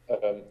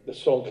 the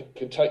song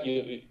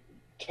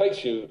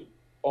takes you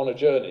on a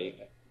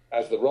journey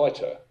as the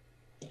writer,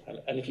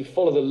 and if you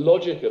follow the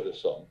logic of the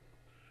song,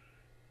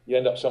 you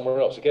end up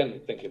somewhere else.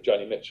 Again, think of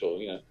Joni Mitchell.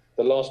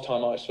 The last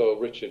time I saw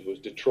Richard was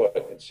Detroit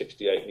in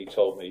 '68, and he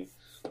told me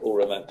all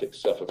romantics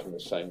suffer from the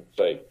same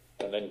fate.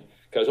 And then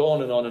goes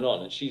on and on and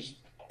on. And she's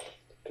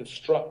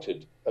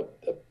constructed a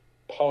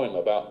poem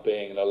about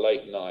being in a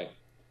late night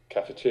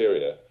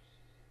cafeteria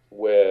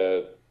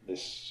where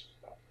this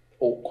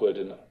awkward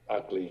and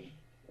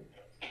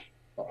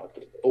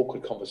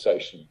awkward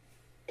conversation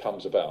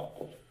comes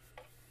about.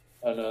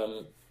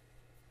 And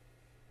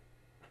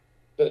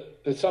but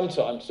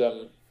sometimes.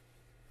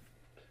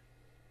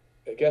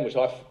 Again, which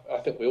I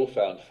think we all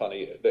found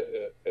funny,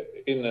 that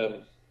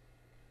in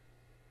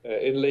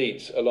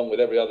Leeds, along with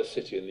every other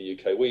city in the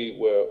UK, we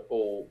were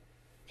all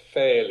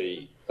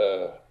fairly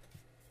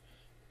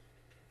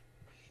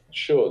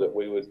sure that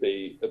we would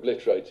be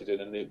obliterated in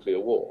a nuclear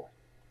war.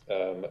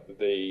 Here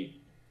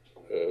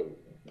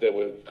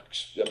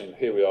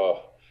we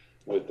are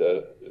with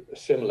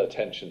similar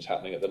tensions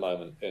happening at the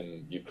moment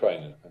in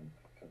Ukraine and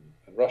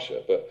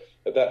Russia. But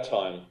at that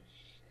time,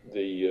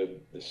 the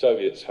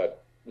Soviets had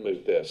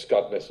moved their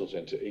Scud missiles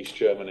into East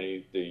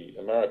Germany. The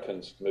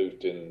Americans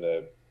moved in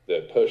their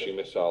Pershing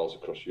missiles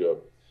across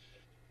Europe.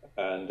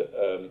 And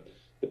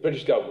the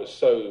British government was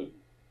so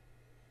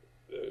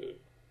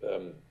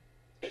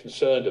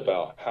concerned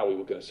about how we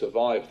were going to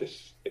survive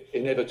this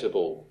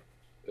inevitable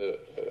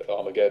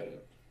Armageddon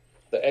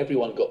that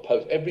everyone got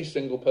every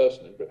single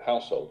person in the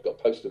household got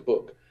posted a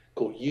book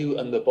called You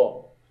and the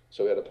Bomb.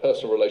 So we had a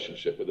personal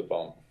relationship with the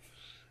bomb.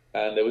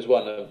 And there was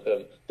one of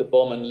The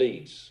Bomb and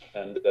Leeds,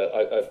 and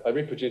I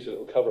reproduced a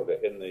little cover of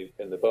it in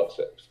the box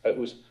set. It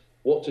was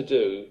what to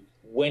do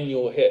when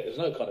you're hit. There's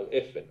no kind of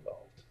if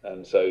involved,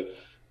 and so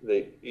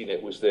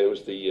there was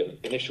the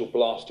initial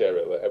blast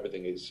area where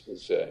everything is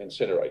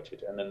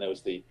incinerated, and then there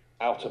was the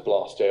outer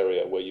blast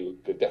area where you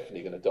were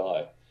definitely going to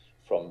die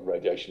from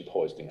radiation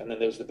poisoning, and then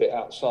there was the bit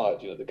outside,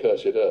 the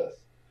cursed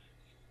earth.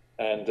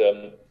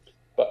 And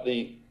but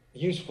the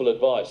useful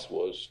advice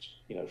was,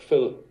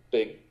 fill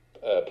big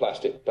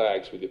plastic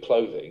bags with your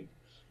clothing,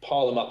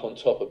 pile them up on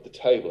top of the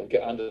table and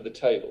get under the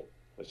table,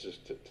 which is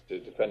to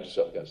defend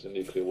yourself against a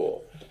nuclear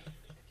war.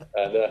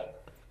 And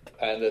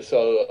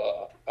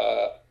so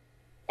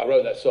I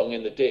wrote that song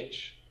in the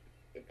ditch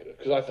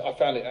because I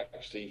found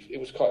it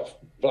was quite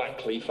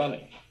blackly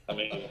funny. I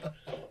mean,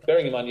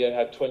 bearing in mind you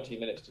had 20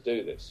 minutes to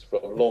do this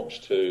from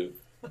launch to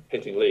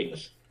hitting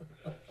Leeds.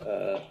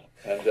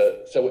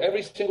 So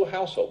every single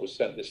household was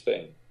sent this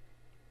thing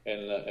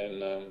in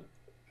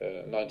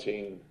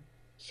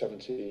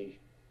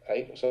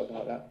 1978 or something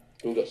like that.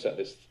 We got sent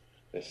this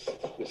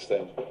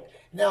thing.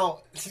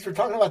 Now, since we're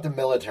talking about the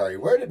military,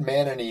 where did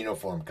Man in a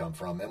Uniform come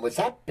from? And was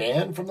that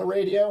banned from the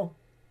radio?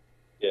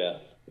 Yeah.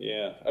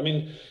 I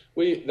mean,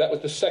 that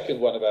was the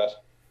second of our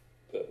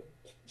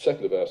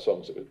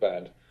songs that was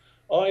banned.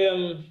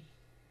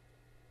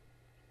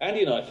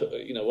 Andy and I thought,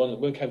 when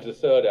we came to the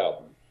third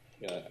album,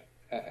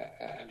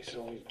 Andy said,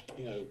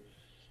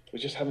 we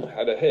just haven't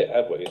had a hit,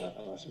 have we? And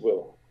I said,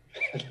 well,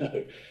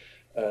 no.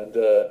 And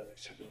he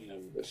said,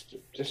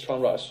 let's try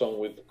and write a song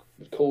with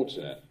chords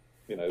in it,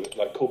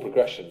 like chord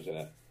progressions in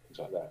it, things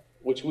like that,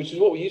 which is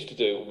what we used to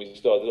do when we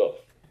started off.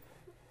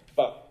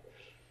 But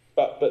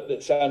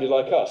it sounded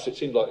like us. It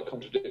seemed like a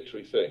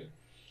contradictory thing,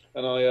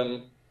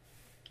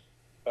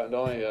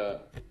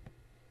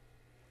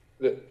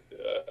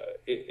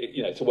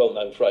 it's a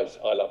well-known phrase.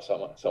 I love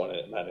someone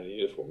in a man in a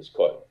uniform is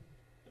quite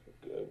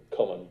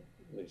commonly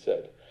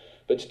said,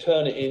 but to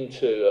turn it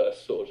into a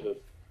sort of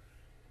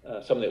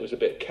something that was a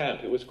bit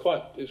camp, it was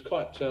quite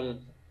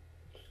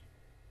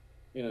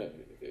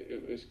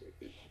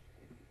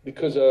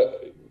because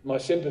my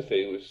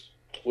sympathy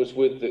was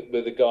with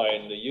the guy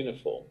in the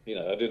uniform.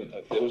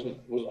 It wasn't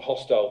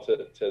hostile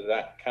to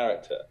that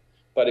character,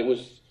 but it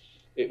was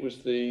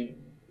the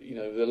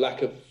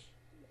lack of,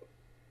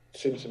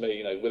 seemed to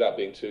me, without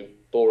being too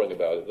boring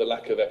about it, the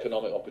lack of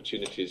economic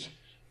opportunities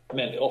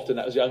meant often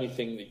that was the only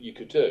thing that you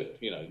could do.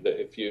 That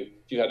if you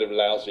had a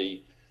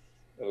lousy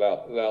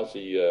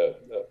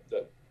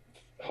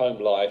home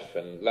life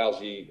and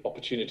lousy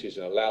opportunities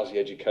and a lousy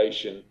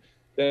education,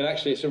 then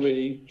actually it's a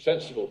really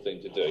sensible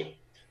thing to do.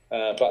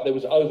 But there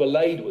was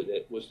overlaid with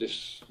it was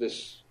this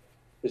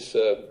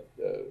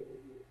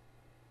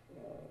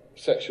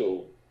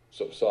sexual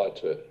sort of side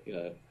to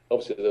it.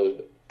 Obviously there were,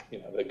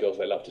 the girls,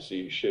 they love to see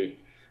you shoot.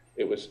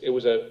 It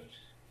was a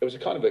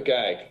kind of a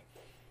gag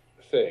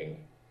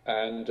thing,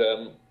 and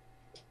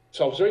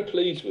so I was very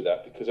pleased with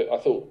that because I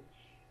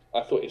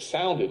thought it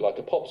sounded like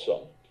a pop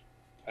song,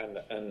 and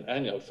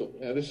I thought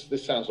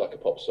this sounds like a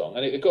pop song,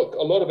 and it got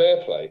a lot of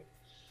airplay,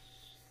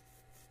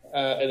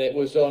 and it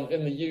was on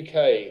in the UK.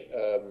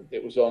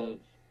 It was on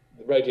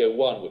Radio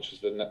 1, which is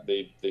the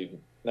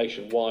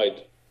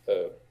nationwide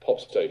pop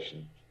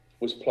station,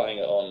 was playing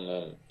it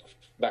on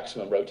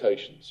maximum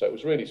rotation, so it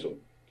was really sort of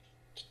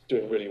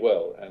doing really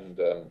well, and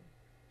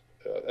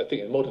I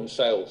think in modern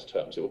sales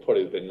terms it would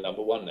probably have been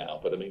number one now,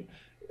 but I mean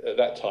at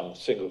that time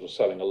singles were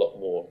selling a lot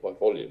more by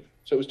volume,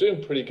 so it was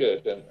doing pretty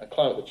good and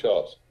climbed the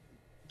charts.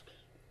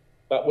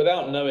 But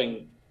without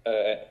knowing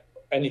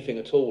anything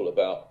at all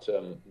about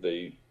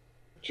the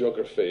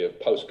geography of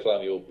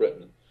post-colonial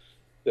Britain,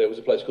 there was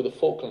a place called the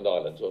Falkland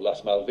Islands, or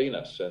Las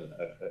Malvinas,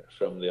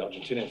 from the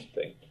Argentinian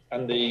thing,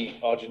 and the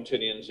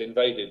Argentinians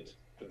invaded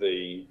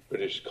the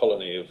British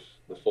colony of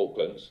the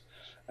Falklands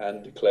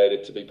and declared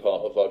it to be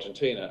part of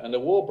Argentina, and a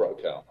war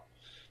broke out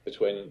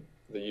between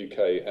the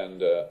UK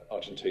and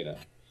Argentina.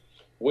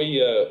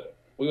 We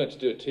went to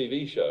do a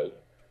TV show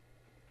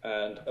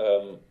and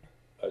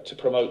to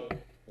promote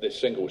this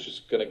single, which is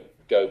going to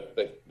go,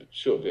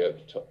 should be a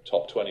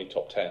top 20,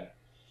 top 10.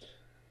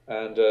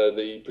 And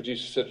the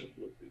producer said,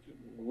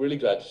 "Really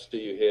glad to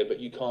see you here, but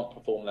you can't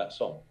perform that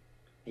song.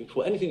 You can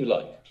perform anything you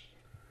like."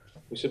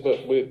 We said,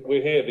 "But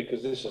we're here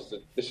because this is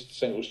the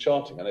single's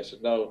charting." And they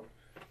said, "No,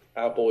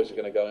 our boys are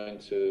going to go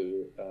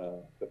into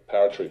the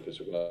paratroopers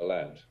are going to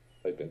land.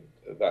 They've been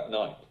that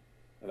night."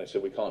 And they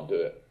said, "We can't do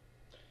it."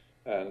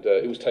 And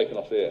it was taken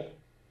off the air.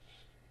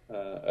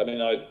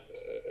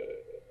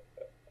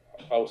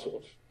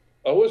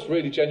 I was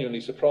really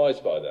genuinely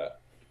surprised by that.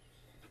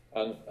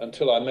 And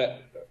until a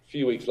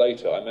few weeks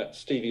later, I met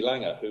Stevie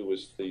Langer, who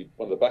was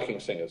one of the backing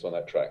singers on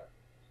that track.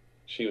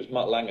 She was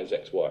Mutt Langer's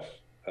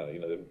ex-wife,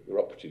 the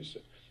rock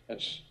producer.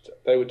 And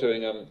they were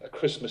doing a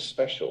Christmas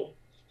special.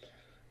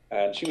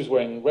 And she was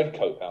wearing a red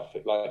coat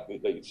outfit, like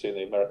you'd see in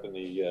the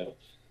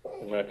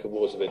American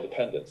Wars of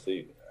Independence.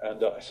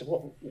 And I said,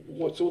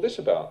 "What's all this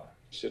about?"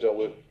 She said,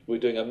 "Oh, we're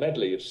doing a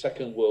medley of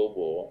Second World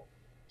War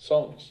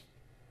songs."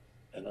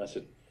 And I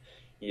said,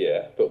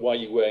 "Yeah, but why are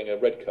you wearing a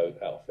red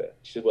coat outfit?"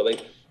 She said, "Well,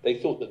 they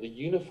thought that the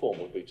uniform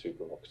would be too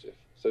provocative."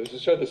 So to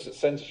show this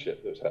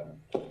censorship that was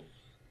happening.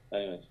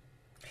 Anyway,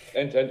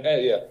 and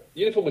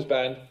uniform was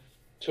banned,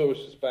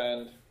 tourist was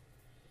banned.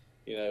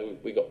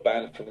 We got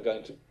banned from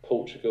going to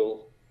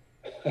Portugal.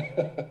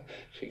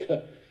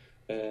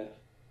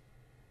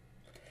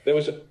 There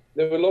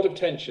were a lot of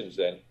tensions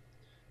then,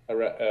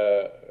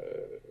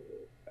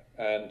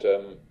 and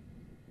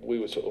we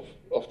were sort of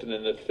often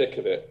in the thick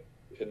of it.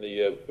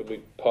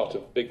 Big part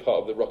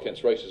of the Rock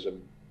Against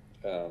Racism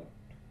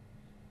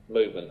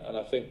movement, and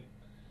I think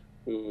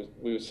we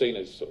were seen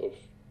as sort of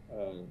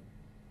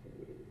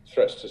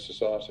threats to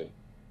society.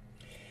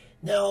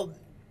 Now,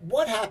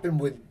 what happened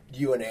with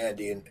you and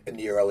Andy in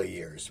the early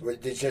years? Were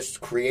there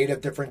just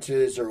creative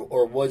differences,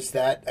 or was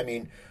that? I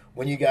mean,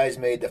 when you guys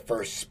made the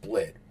first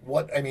split,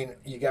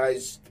 you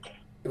guys,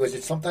 was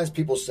it? Sometimes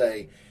people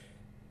say,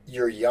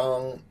 you're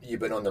young, you've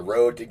been on the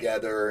road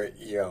together,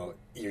 you're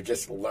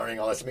just learning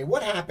all this. I mean,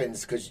 what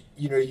happens? Because,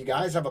 you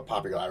guys have a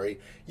popularity,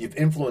 you've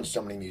influenced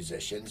so many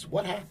musicians.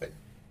 What happened?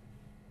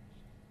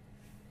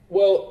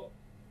 Well,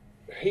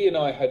 he and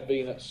I had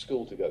been at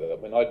school together. I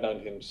mean, I'd known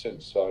him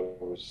since I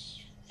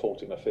was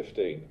 14 or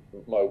 15.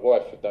 My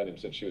wife had known him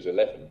since she was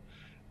 11.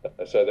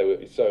 So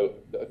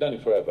I'd known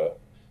him forever.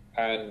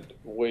 And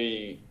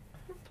we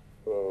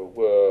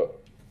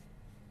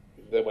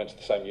then went to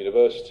the same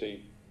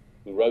university.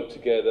 We wrote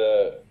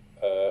together.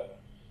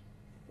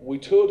 We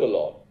toured a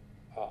lot.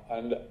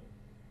 And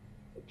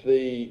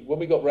when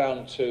we got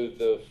round to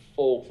the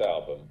fourth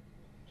album,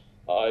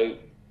 I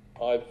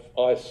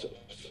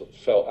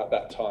felt at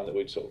that time that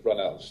we'd sort of run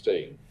out of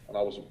steam, and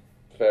I wasn't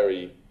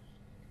very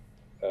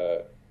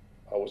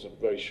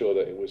sure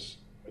that it was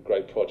a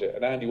great project.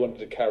 And Andy wanted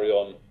to carry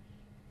on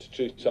to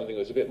do something that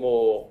was a bit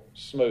more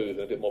smooth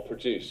and a bit more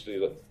produced,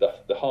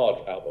 the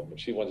hard album,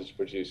 which he wanted to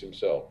produce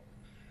himself.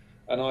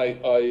 And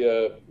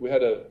we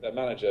had a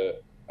manager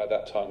at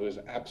that time who was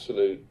an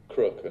absolute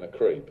crook and a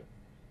creep,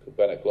 called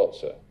Bennett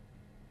Glotzer,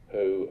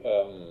 who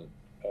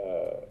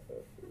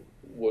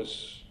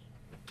was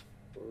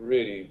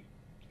really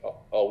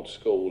old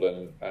school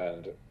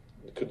and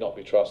could not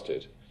be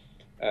trusted.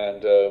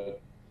 And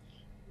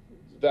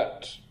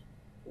that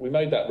we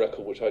made that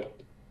record, which I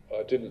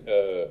didn't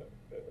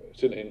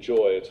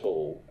enjoy at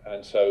all.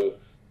 And so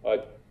I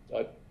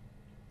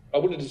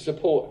wanted to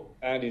support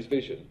Andy's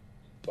vision,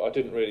 but I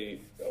didn't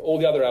really. All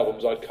the other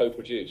albums I'd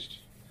co-produced,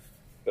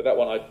 but that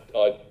one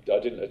I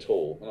didn't at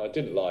all, and I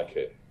didn't like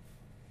it.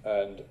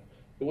 And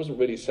it wasn't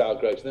really sour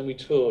grapes. And then we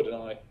toured, and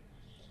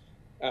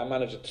our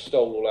manager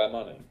stole all our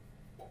money.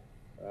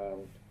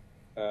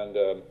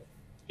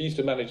 He used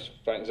to manage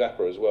Frank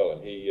Zappa as well,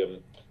 and he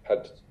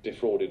had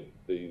defrauded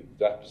the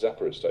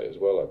Zappa estate as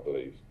well, I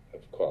believe,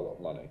 of quite a lot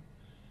of money.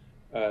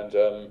 And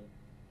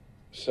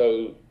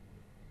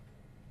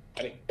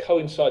it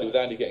coincided with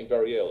Andy getting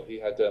very ill. He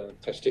had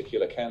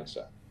testicular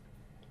cancer.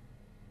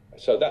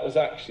 So that was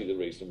actually the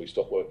reason we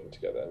stopped working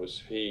together.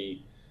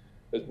 We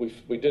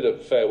did a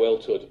farewell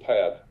tour to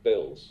pay our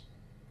bills,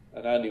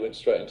 and Andy went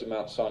straight into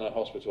Mount Sinai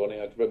Hospital, and he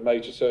had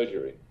major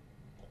surgery,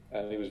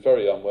 and he was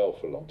very unwell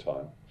for a long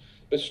time.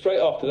 But straight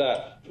after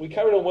that, we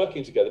carried on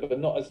working together, but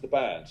not as the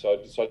band. So I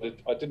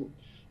decided I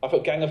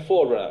thought Gang of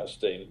Four ran out of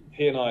steam.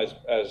 He and I,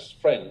 as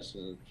friends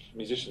and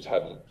musicians,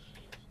 hadn't.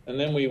 And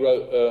then we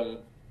wrote a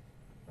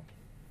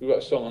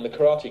song on the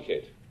Karate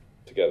Kid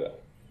together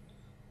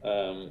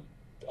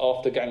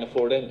after Gang of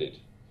Four had ended.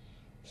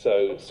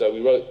 So we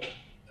wrote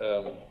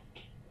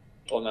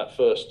on that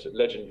first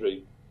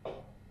legendary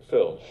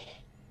film,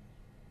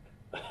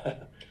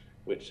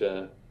 which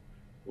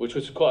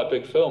was quite a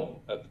big film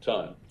at the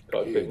time,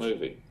 quite a big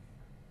movie.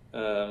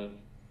 I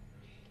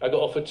got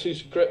offered 2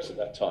 scripts at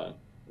that time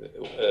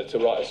to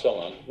write a song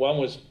on. One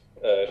was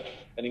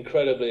an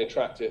incredibly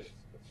attractive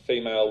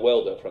female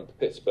welder from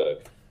Pittsburgh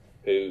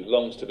who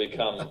longs to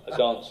become a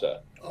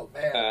dancer. Oh,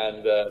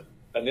 man.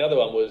 And the other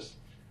one was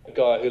a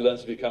guy who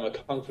learns to become a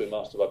kung fu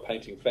master by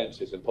painting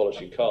fences and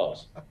polishing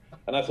cars.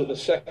 And I thought the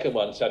second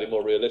one sounded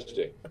more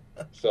realistic,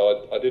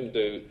 so I didn't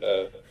do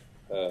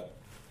that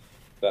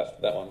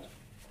one.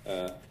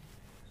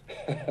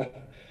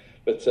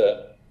 But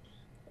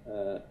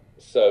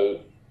so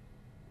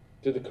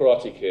did the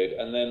Karate Kid,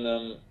 and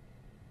then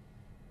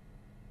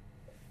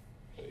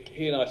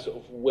he and I sort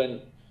of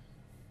went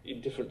in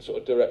different sort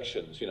of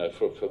directions,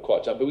 for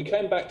quite a time. But we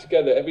came back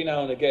together every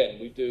now and again.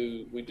 We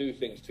do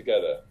things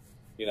together.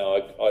 We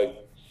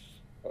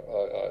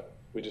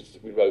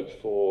wrote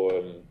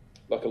for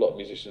like a lot of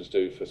musicians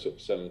do for sort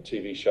of some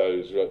TV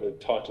shows. We wrote the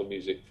title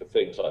music for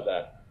things like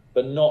that,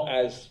 but not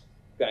as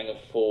Gang of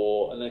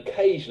Four. And then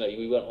occasionally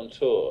we went on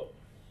tour.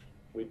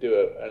 We'd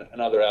do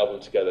another album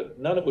together,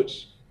 none of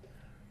which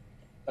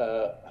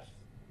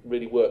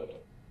really worked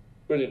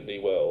brilliantly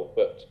well.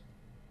 But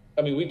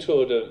I mean, we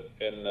toured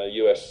in the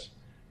US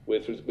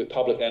with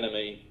Public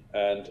Enemy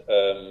and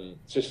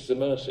Sisters of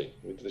Mercy.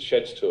 We did the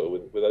Sheds tour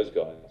with those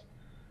guys,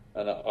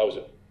 and I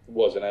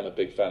was and am a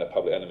big fan of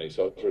Public Enemy,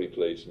 so I was really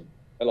pleased, and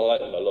I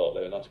like them a lot.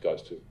 They were nice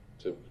guys to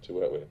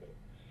work with.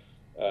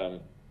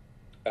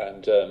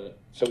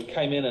 So we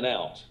came in and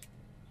out,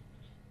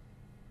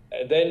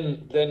 and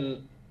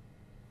then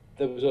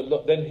there was a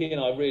lot. Then he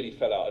and I really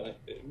fell out, and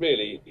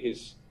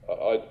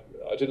I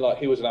didn't like.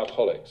 He was an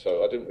alcoholic,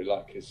 so I didn't really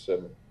like his.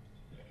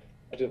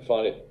 I didn't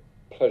find it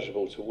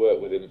pleasurable to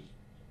work with him.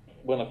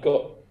 When I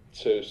got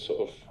to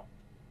sort of,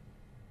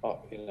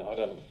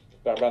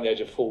 around the age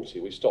of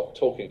 40, we stopped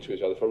talking to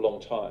each other for a long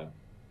time.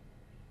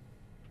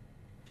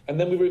 And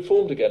then we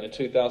reformed again in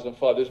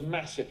 2005. There was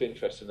massive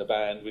interest in the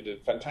band. We did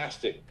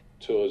fantastic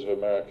tours of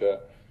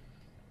America.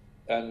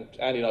 And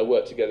Andy and I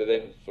worked together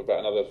then for about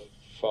another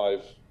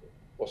 5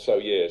 or so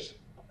years.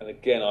 And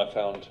again,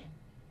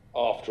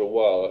 after a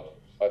while,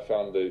 I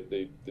found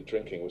the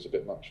drinking was a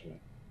bit much for me.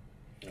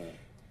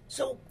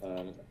 So,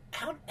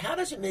 how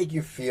does it make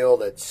you feel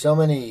that so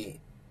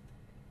many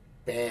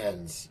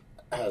bands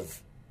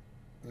have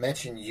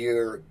mentioned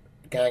your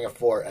Gang of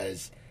Four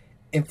as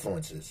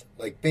influences,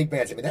 like big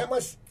bands? I mean, that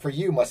must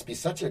be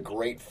such a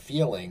great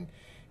feeling,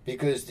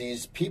 because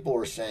these people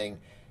were saying,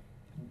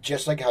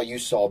 just like how you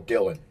saw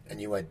Dylan and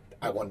you went,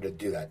 I wanted to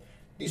do that.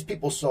 these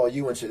people saw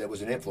you and said it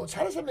was an influence.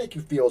 How does that make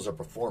you feel as a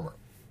performer?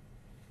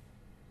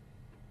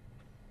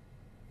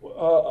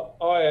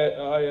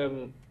 I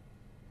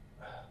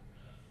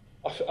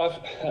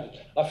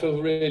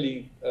feel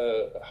really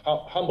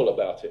humble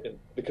about it,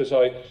 because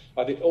I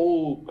think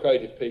all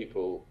creative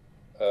people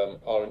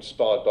are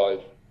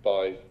inspired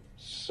by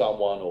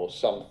someone or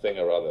something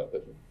or other.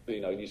 That,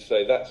 you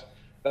say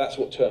that's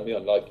what turned me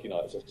on. Like,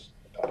 as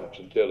I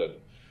mentioned Dylan,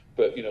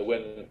 but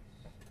when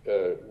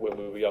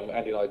we were young,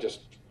 Andy and I just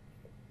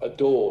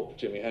adored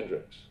Jimi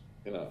Hendrix.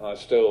 I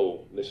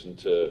still listen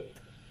to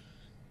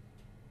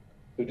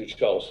Who Did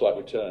Charles Slight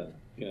Return,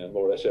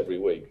 more or less every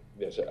week,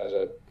 as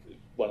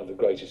one of the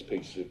greatest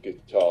pieces of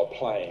guitar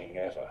playing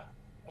ever.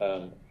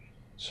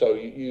 So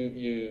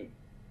you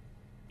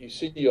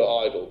see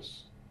your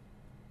idols,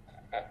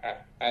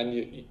 and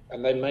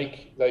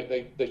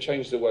they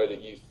change the way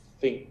that you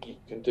think you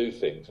can do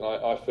things. And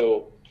I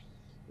feel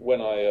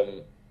when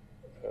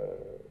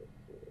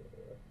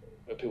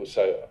people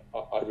say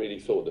I really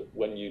thought that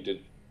when you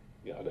did,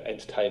 the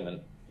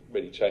entertainment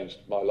really changed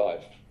my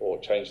life or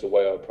changed the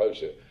way I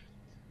approach it.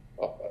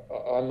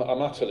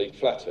 I'm utterly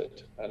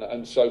flattered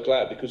and so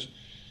glad, because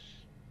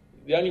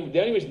the only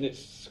reason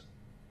it's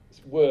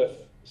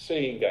worth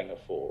seeing Gang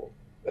of Four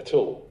at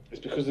all is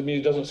because the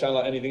music doesn't sound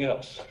like anything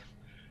else.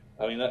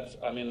 You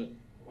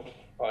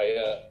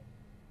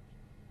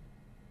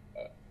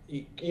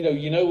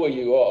know where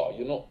you are.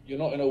 You're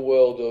not in a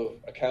world of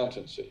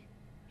accountancy.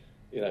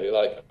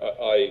 I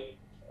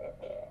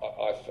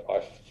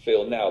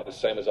feel now the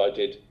same as I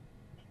did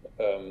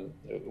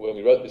when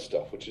we wrote this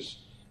stuff, which is,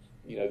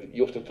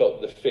 you often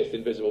felt the fifth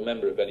invisible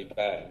member of any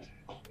band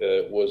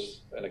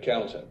was an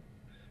accountant,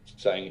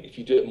 saying if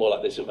you do it more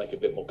like this, it'll make it a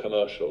bit more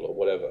commercial or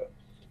whatever.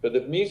 But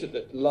the music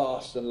that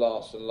lasts and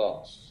lasts and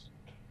lasts,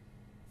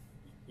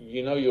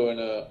 you're in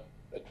a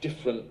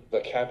different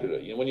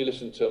vocabulary. When you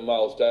listen to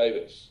Miles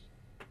Davis,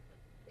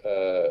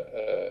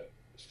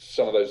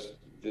 some of those,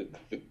 in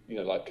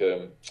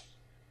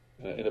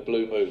a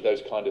blue mood,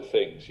 those kind of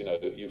things,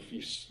 that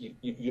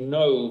you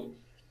know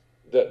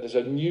that there's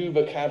a new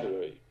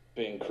vocabulary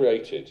being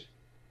created,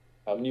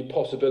 new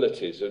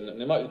possibilities, and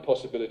there might be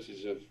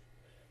possibilities of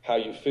how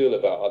you feel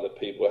about other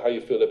people, or how you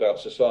feel about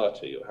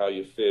society, or how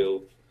you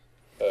feel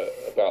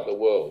about the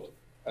world,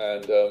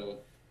 and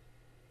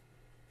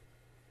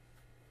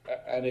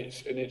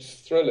it's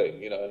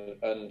thrilling,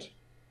 and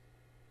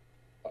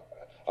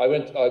I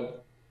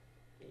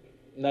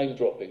name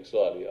dropping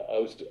slightly.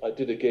 I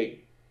did a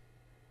gig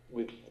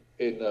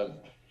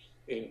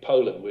in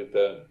Poland with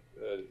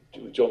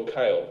John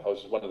Cale. I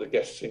was one of the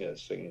guest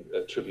singers singing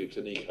a tribute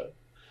to Nico,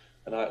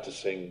 and I had to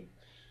sing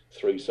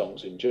 3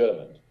 songs in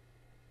German.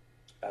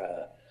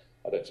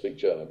 I don't speak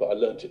German, but I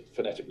learnt it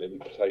phonetically. We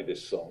played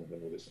this song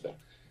and all this thing.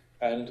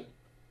 And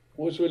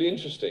what was really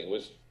interesting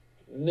was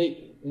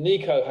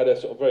Nico had a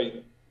sort of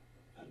very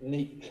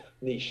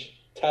niche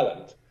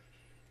talent,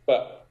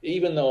 but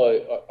even though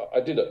I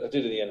did in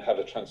the end have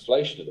a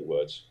translation of the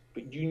words,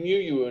 but you knew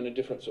you were in a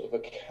different sort of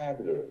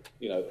vocabulary,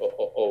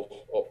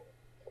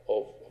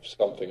 of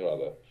something or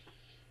other.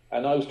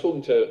 And I was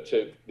talking to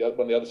one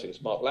of the other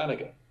singers, Mark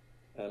Lanigan,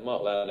 and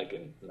Mark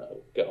Lanigan,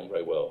 get on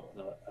very well,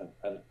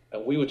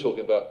 and we were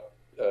talking about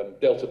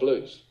Delta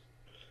Blues,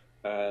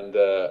 and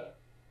the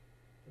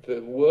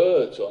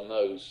words on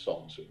those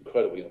songs are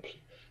incredible.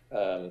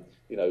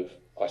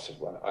 I said,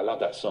 well, I love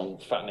that song,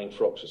 Fattening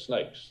Frogs for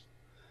Snakes,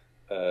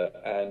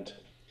 and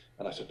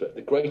I said, but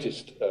the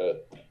greatest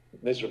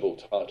miserable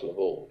title of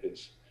all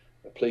is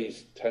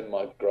Please Tend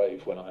My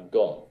Grave When I'm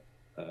Gone,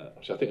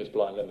 which I think was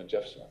Blind Lemon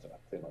Jefferson. I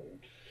think like that.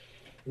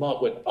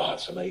 Mark went, oh,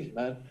 it's amazing,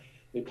 man.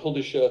 He pulled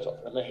his shirt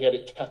off, and then he had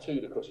it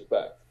tattooed across his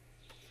back.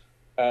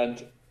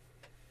 And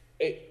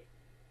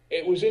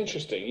it was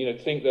interesting, to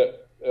think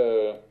that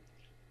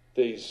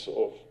these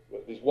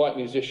white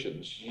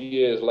musicians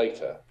years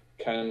later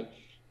can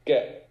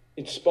get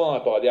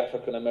inspired by the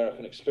African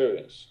American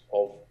experience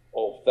of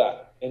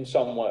that in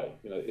some way.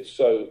 It's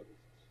so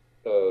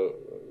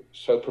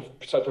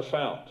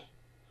profound.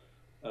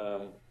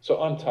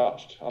 So I'm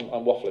touched. I'm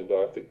waffling, but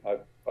I think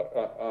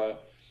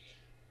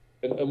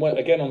and when,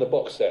 again on the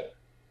box set,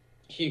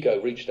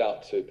 Hugo reached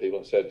out to people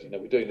and said,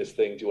 we're doing this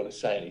thing. Do you want to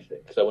say anything?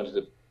 Because I wanted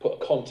to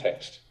put a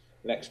context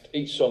next.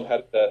 Each song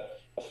had a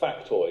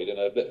factoid and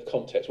a bit of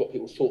context, what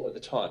people thought at the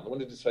time. I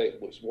wanted to say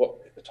it was what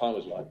the time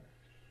was like,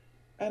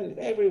 and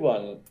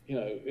everyone,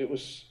 it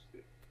was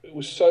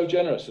so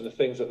generous in the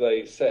things that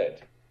they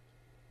said,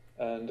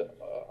 and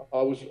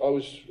I was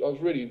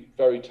really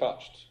very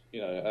touched,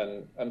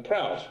 and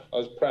proud. I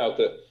was proud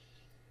that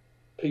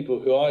people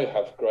who I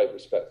have great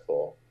respect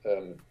for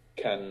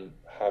can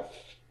have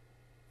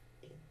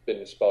been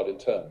inspired in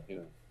turn. Yeah.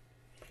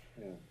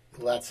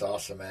 Well, that's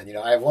awesome, man.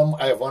 I have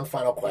one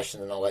final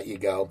question, and I'll let you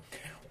go.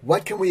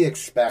 What can we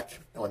expect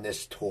on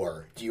this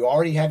tour? Do you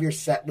already have your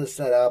set list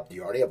set up? Do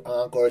you already have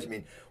encores?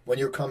 When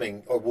you're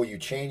coming, or will you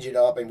change it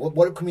up? And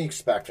what can we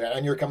expect?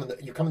 And you're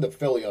coming to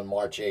Philly on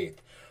March 8th.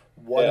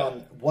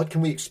 What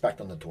can we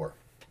expect on the tour?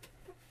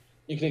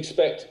 You can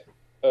expect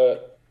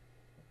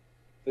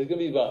there's going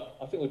to be about,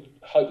 I think we're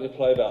hoping to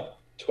play about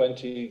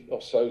 20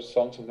 or so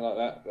songs, something like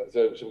that.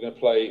 So we're going to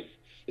play,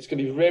 it's going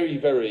to be very,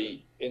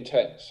 very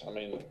intense. I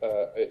mean,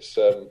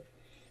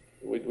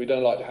 we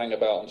don't like to hang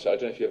about, and so I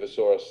don't know if you ever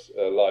saw us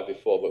live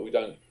before, but we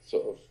don't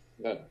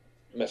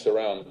mess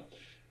around.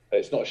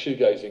 It's not a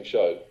shoegazing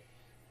show.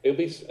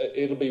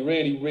 It'll be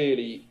really,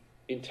 really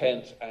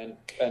intense and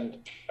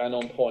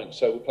on point.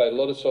 So we'll play a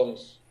lot of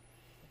songs.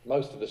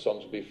 Most of the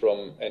songs will be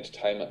from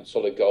Entertainment and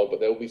Solid Gold,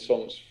 but there will be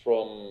songs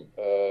from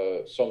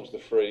Songs the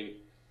Free,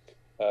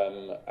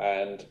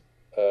 and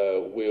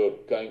we're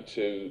going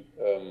to.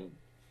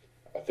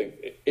 I think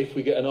if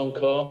we get an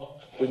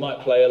encore, we might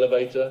play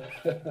Elevator,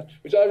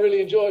 which I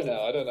really enjoy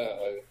now. I don't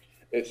know.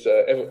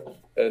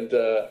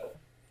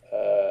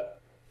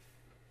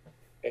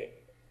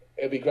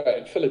 It'd be great.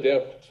 And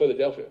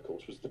Philadelphia, of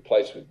course, was the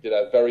place we did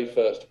our very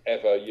first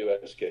ever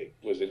US gig.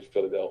 Was in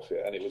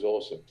Philadelphia, and it was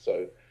awesome.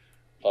 So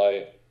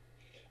I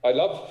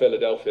love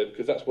Philadelphia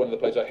because that's one of the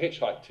places I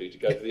hitchhiked to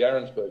go to the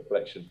Aaronsburg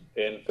collection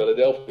in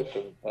Philadelphia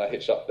when I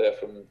hitched up there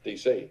from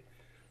DC.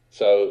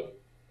 So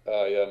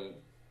I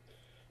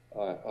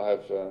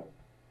have a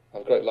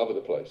great love of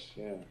the place.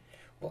 Yeah.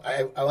 Well,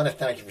 I want to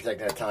thank you for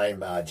taking the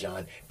time,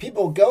 John.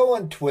 People, go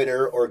on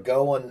Twitter or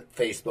go on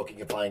Facebook. You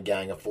can find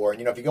Gang of Four,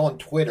 and if you go on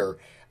Twitter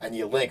and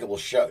you link, it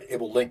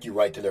will link you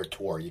right to their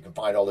tour. You can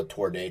find all the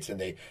tour dates, and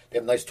they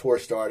have a nice tour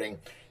starting.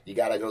 You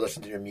got to go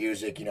listen to their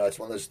music. It's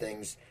one of those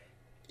things.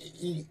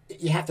 You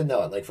have to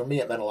know it. Like for me,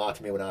 it meant a lot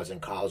to me when I was in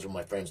college when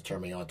my friends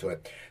turned me onto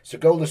it. So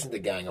go listen to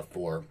Gang of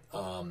Four.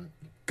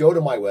 Go to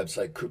my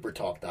website,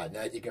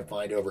 coopertalk.net. You can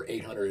find over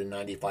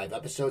 895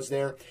 episodes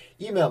there.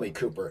 Email me,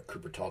 Cooper at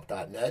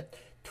coopertalk.net.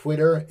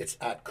 Twitter, it's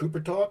at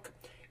CooperTalk.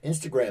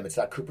 Instagram, it's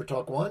at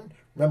CooperTalk1.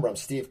 Remember, I'm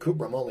Steve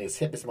Cooper. I'm only as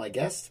hip as my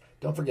guests.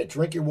 Don't forget,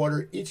 drink your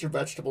water, eat your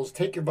vegetables,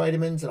 take your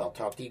vitamins, and I'll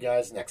talk to you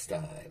guys next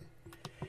time.